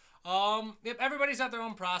 definitely. If everybody's got their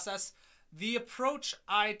own process. The approach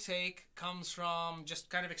I take comes from just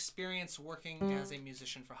kind of experience working as a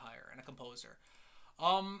musician for hire and a composer.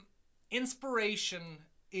 Inspiration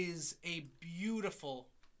is a beautiful,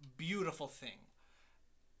 beautiful thing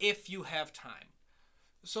if you have time.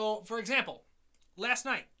 So, for example, last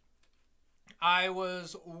night I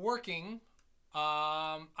was working.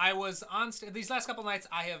 I was on these last couple nights.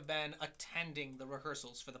 I have been attending the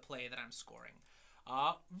rehearsals for the play that I'm scoring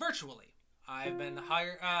virtually. I've been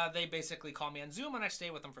hired. They basically call me on Zoom, and I stay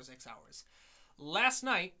with them for 6 hours. Last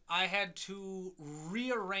night, I had to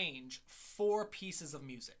rearrange 4 pieces of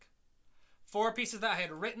music. 4 pieces that I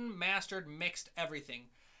had written, mastered, mixed, everything.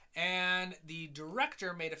 And the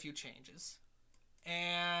director made a few changes,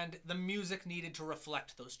 and the music needed to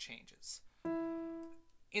reflect those changes.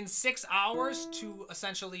 In 6 hours to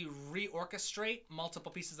essentially reorchestrate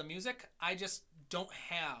multiple pieces of music, I just don't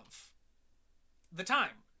have the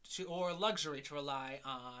time or luxury to rely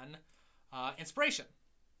on inspiration.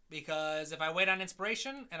 Because if I wait on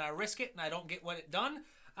inspiration and I risk it and I don't get what it done,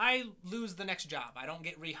 I lose the next job. I don't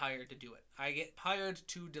get rehired to do it. I get hired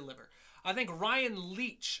to deliver. I think Ryan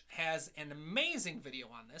Leach has an amazing video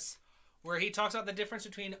on this where he talks about the difference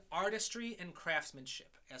between artistry and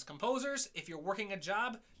craftsmanship. As composers, if you're working a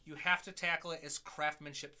job, you have to tackle it as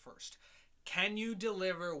craftsmanship first. Can you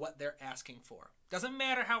deliver what they're asking for? Doesn't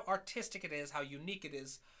matter how artistic it is, how unique it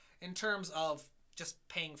is, in terms of just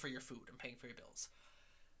paying for your food and paying for your bills.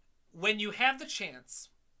 When you have the chance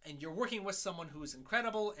and you're working with someone who's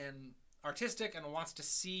incredible and artistic and wants to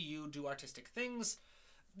see you do artistic things,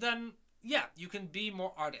 then yeah, you can be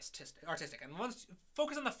more artistic. And once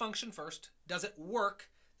focus on the function first, does it work?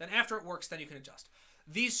 Then after it works, then you can adjust.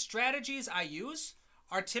 These strategies I use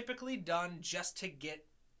are typically done just to get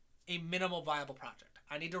a minimal viable project.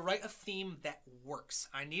 I need to write a theme that works.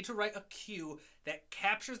 I need to write a cue that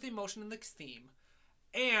captures the emotion in the theme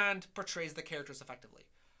and portrays the characters effectively.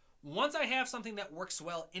 Once I have something that works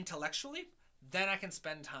well intellectually, then I can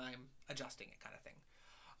spend time adjusting it, kind of thing.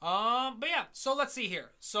 But yeah, so let's see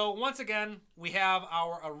here. So once again, we have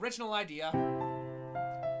our original idea.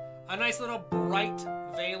 A nice little bright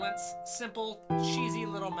valence, simple, cheesy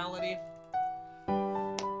little melody.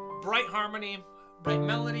 Bright harmony, bright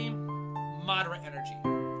melody, moderate energy.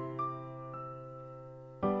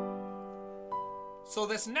 So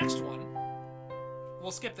this next one,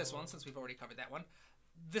 we'll skip this one since we've already covered that one.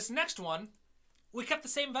 This next one, we kept the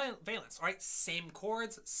same valence, all right? Same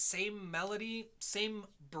chords, same melody, same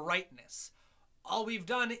brightness. All we've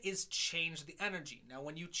done is change the energy. Now,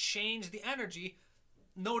 when you change the energy,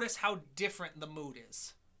 notice how different the mood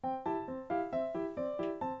is.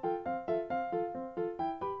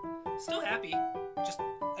 Still happy, just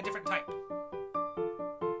a different type.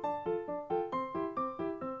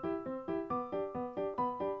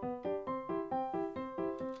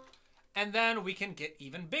 And then we can get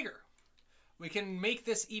even bigger. We can make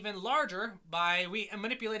this even larger we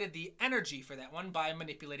manipulated the energy for that one by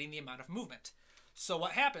manipulating the amount of movement. So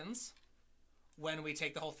what happens when we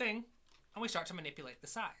take the whole thing and we start to manipulate the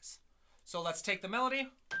size? So let's take the melody,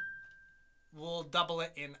 we'll double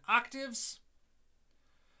it in octaves,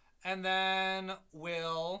 and then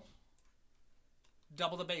we'll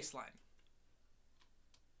double the bass line.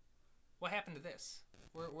 What happened to this?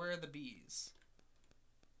 Where are the B's?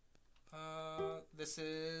 This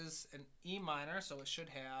is an E minor, so it should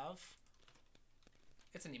have...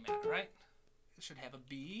 It's an E minor, right? It should have a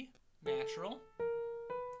B, natural.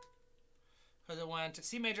 Because it went to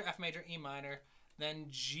C major, F major, E minor, then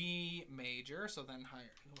G major, so then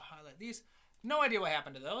highlight these. No idea what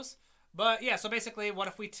happened to those. But yeah, so basically, what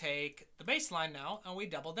if we take the bass line now and we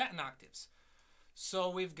double that in octaves? So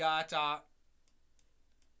we've got...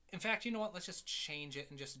 in fact, you know what? Let's just change it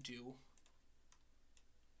and just do...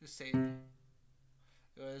 Just say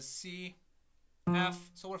it was C, F.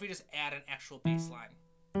 So what if we just add an actual bass line?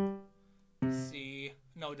 C,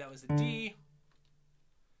 no, that was a D,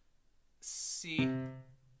 C,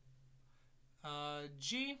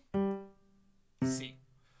 G, C.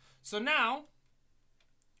 So now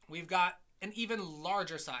we've got an even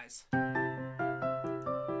larger size.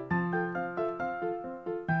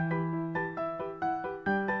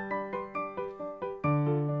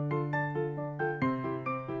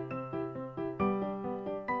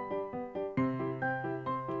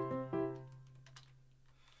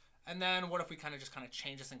 And then what if we kind of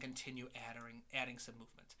change this and continue adding some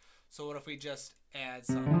movement? So what if we just add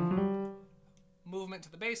some movement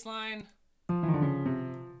to the bass line?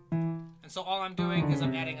 And so all I'm doing is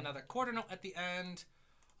I'm adding another quarter note at the end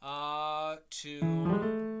to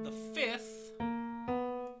the fifth.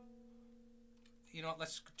 You know what,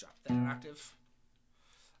 let's drop that an octave.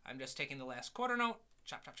 I'm just taking the last quarter note,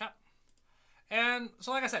 chop, chop, chop. And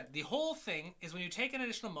so like I said, the whole thing is when you take an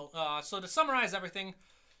additional so to summarize everything,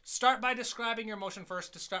 start by describing your emotion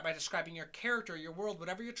first, to start by describing your character, your world,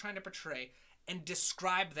 whatever you're trying to portray, and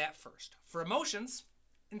describe that first. For emotions,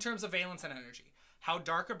 in terms of valence and energy, how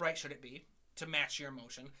dark or bright should it be to match your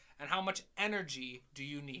emotion, and how much energy do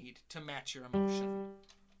you need to match your emotion?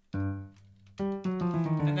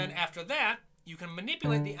 And then after that, you can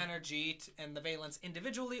manipulate the energy and the valence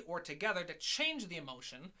individually or together to change the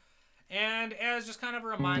emotion. And as just kind of a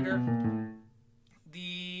reminder,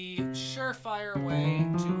 the surefire way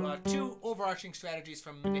to two overarching strategies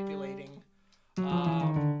from manipulating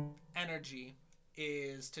energy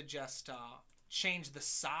is to just change the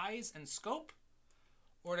size and scope,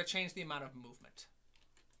 or to change the amount of movement.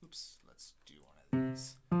 Oops, let's do one of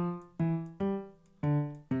these.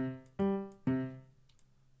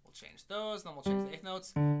 We'll change those, then we'll change the eighth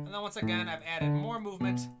notes, and then once again I've added more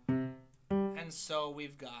movement, and so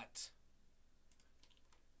we've got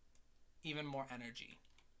even more energy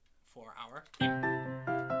for our theme.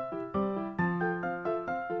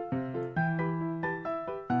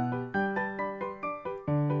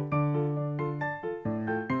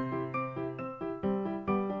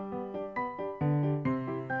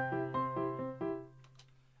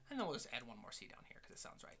 And then we'll just add one more C down here because it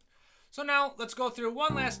sounds right. So now let's go through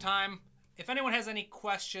one last time. If anyone has any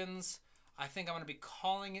questions, I think I'm going to be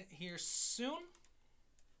calling it here soon.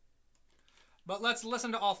 But let's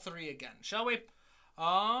listen to all three again, shall we?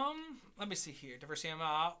 Let me see here. Diversium,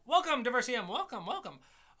 welcome, Diversium, welcome.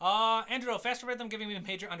 Andrew, faster rhythm giving me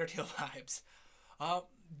major Undertale vibes.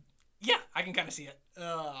 Yeah, I can kind of see it.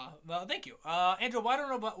 Well, thank you. Andrew, I don't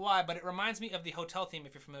know why, but it reminds me of the hotel theme,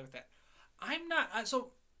 if you're familiar with that. I'm not,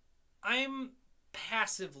 I'm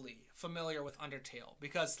passively familiar with Undertale,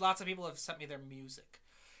 because lots of people have sent me their music.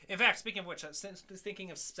 In fact, speaking of which, I was thinking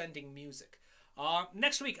of sending music.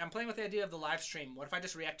 Next week, I'm playing with the idea of the live stream. What if I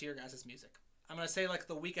just react to your guys' music? I'm going to say, like,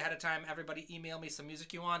 the week ahead of time, everybody email me some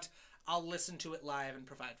music you want. I'll listen to it live and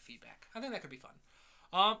provide feedback. I think that could be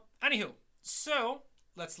fun. Anywho, so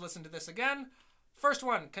let's listen to this again. First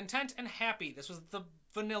one, Content and Happy. This was the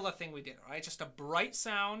vanilla thing we did, all right? Just a bright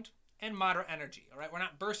sound and moderate energy, all right? We're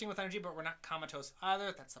not bursting with energy, but we're not comatose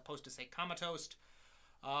either. That's supposed to say comatose.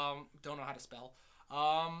 Don't know how to spell.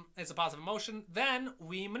 It's a positive emotion. Then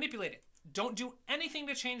we manipulate it. Don't do anything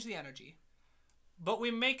to change the energy, but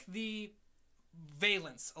we make the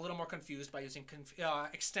valence a little more confused by using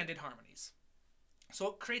extended harmonies. So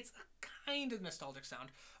it creates a kind of nostalgic sound,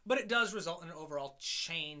 but it does result in an overall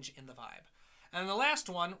change in the vibe. And the last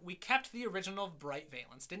one, we kept the original bright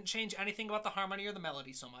valence. Didn't change anything about the harmony or the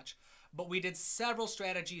melody so much, but we did several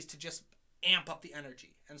strategies to just amp up the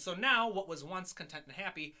energy. And so now what was once content and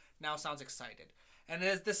happy now sounds excited. And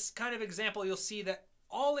as this kind of example, you'll see that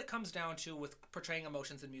all it comes down to with portraying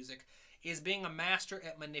emotions in music is being a master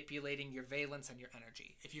at manipulating your valence and your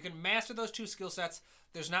energy. If you can master those two skill sets,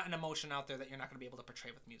 there's not an emotion out there that you're not going to be able to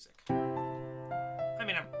portray with music. I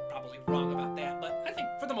mean, I'm probably wrong about that, but I think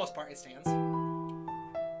for the most part it stands.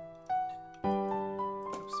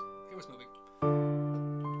 Oops, it was moving.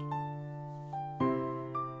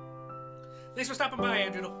 Thanks for stopping by,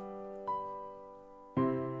 Andrew.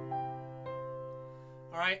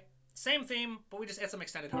 Alright, same theme, but we just add some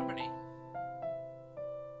extended harmony.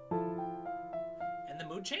 And the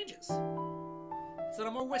mood changes. It's a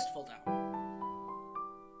little more wistful now.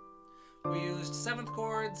 We used 7th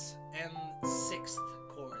chords and 6th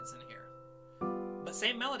chords in here. But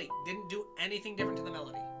same melody. Didn't do anything different to the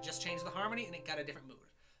melody. Just changed the harmony and it got a different mood.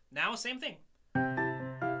 Now, same thing.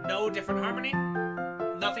 No different harmony.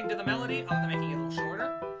 Nothing to the melody other than making it a little shorter.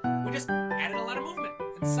 We just added a lot of movement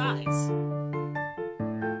and size.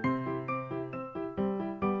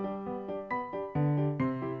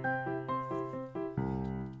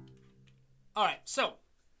 Alright, so,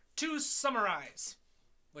 to summarize,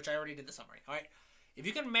 which I already did the summary, alright? If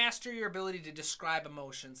you can master your ability to describe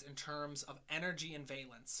emotions in terms of energy and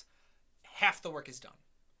valence, half the work is done.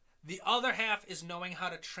 The other half is knowing how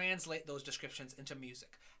to translate those descriptions into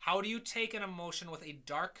music. How do you take an emotion with a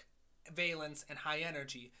dark valence and high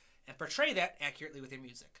energy and portray that accurately with your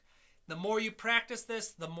music? The more you practice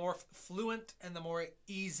this, the more fluent and the more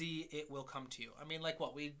easy it will come to you. I mean, like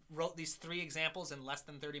what? We wrote these 3 examples in less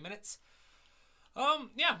than 30 minutes.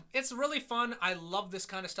 Yeah, it's really fun. I love this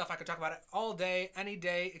kind of stuff. I could talk about it all day, any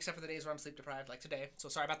day, except for the days where I'm sleep deprived, like today. So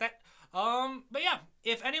sorry about that. But yeah,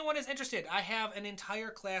 if anyone is interested, I have an entire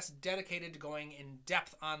class dedicated to going in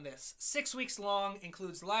depth on this. 6 weeks long,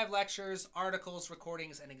 includes live lectures, articles,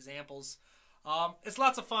 recordings, and examples. It's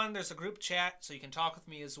lots of fun. There's a group chat, so you can talk with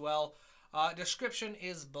me as well. Description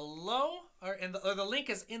is below, or the link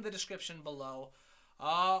is in the description below.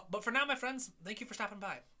 But for now, my friends, thank you for stopping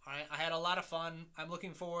by. All right, I had a lot of fun. I'm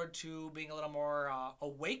looking forward to being a little more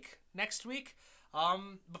awake next week.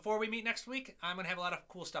 Before we meet next week, I'm going to have a lot of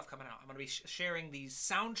cool stuff coming out. I'm going to be sharing the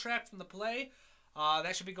soundtrack from the play.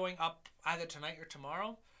 That should be going up either tonight or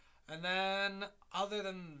tomorrow. And then, other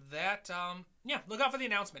than that, yeah, look out for the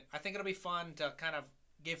announcement. I think it'll be fun to kind of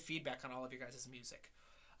give feedback on all of your guys' music.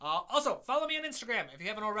 Also, follow me on Instagram if you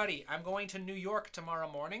haven't already. I'm going to New York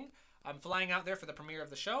tomorrow morning. I'm flying out there for the premiere of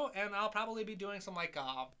the show, and I'll probably be doing some, like,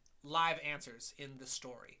 live answers in the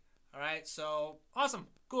story. All right, so awesome,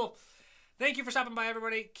 cool. Thank you for stopping by,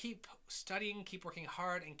 everybody. Keep studying, keep working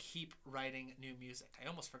hard, and keep writing new music. I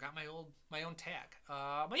almost forgot my own tag.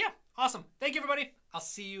 But yeah, awesome. Thank you, everybody. I'll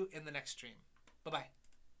see you in the next stream. Bye-bye.